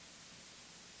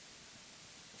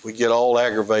 if we get all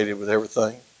aggravated with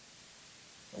everything,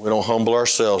 and we don't humble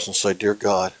ourselves and say, dear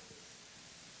God,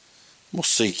 I'm going to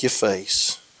seek your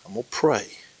face. I'm going to pray.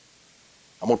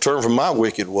 I'm going to turn from my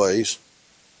wicked ways.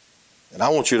 And I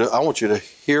want you to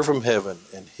hear from heaven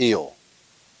and heal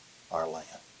our land.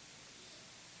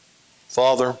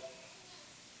 Father,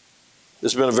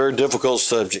 this has been a very difficult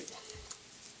subject.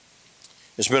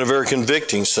 It's been a very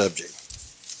convicting subject.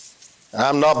 And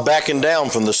I'm not backing down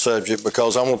from the subject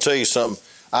because I'm going to tell you something.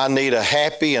 I need a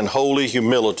happy and holy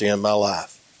humility in my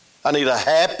life. I need a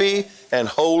happy and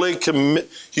holy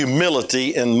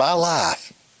humility in my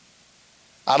life.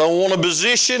 I don't want a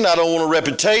position. I don't want a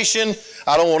reputation.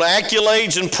 I don't want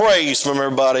accolades and praise from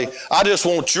everybody. I just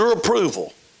want your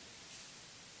approval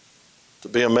to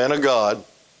be a man of God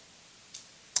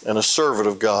and a servant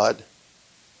of God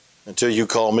until you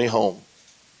call me home.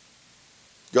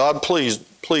 God,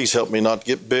 please help me not to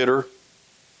get bitter.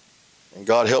 And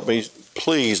God, help me,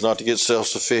 please, not to get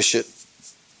self-sufficient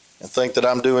and think that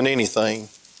I'm doing anything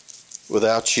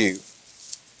without you.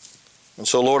 And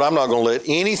so, Lord, I'm not going to let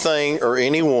anything or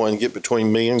anyone get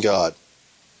between me and God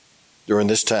during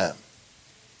this time.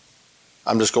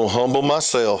 I'm just going to humble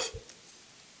myself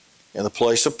in the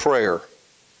place of prayer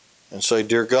and say,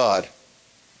 dear God,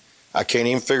 I can't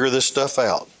even figure this stuff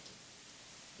out.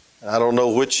 And I don't know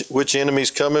which enemy's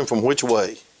coming from which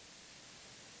way.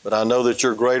 But I know that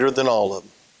you're greater than all of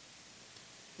them.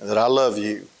 And that I love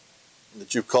you. And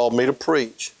that you called me to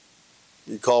preach.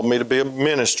 You called me to be a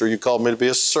minister. You called me to be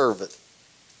a servant.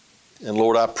 And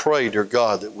Lord, I pray, dear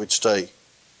God, that we'd stay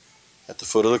at the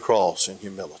foot of the cross in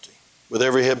humility. With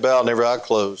every head bowed and every eye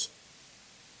closed.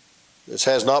 This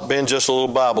has not been just a little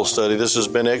Bible study. This has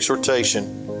been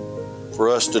exhortation for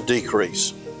us to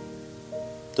decrease.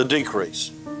 To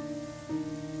decrease.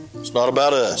 It's not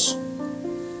about us.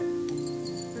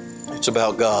 It's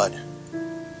about God.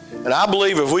 And I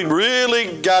believe if we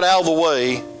really got out of the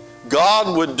way,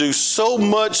 God would do so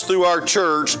much through our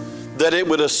church that it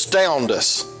would astound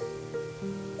us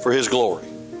for His glory.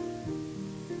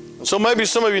 And so maybe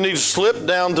some of you need to slip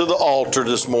down to the altar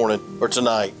this morning or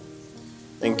tonight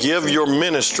and give your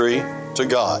ministry to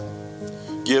God.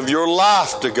 Give your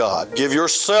life to God. Give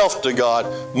yourself to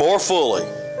God more fully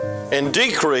and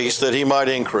decrease that He might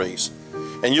increase.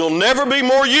 And you'll never be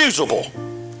more usable.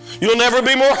 You'll never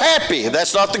be more happy.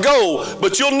 That's not the goal.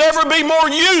 But you'll never be more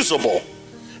usable.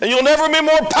 And you'll never be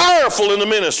more powerful in the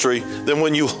ministry than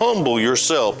when you humble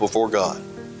yourself before God.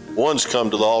 One's come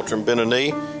to the altar and bent a knee.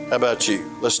 How about you?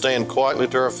 Let's stand quietly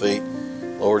to our feet.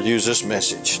 Lord, use this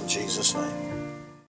message in Jesus' name.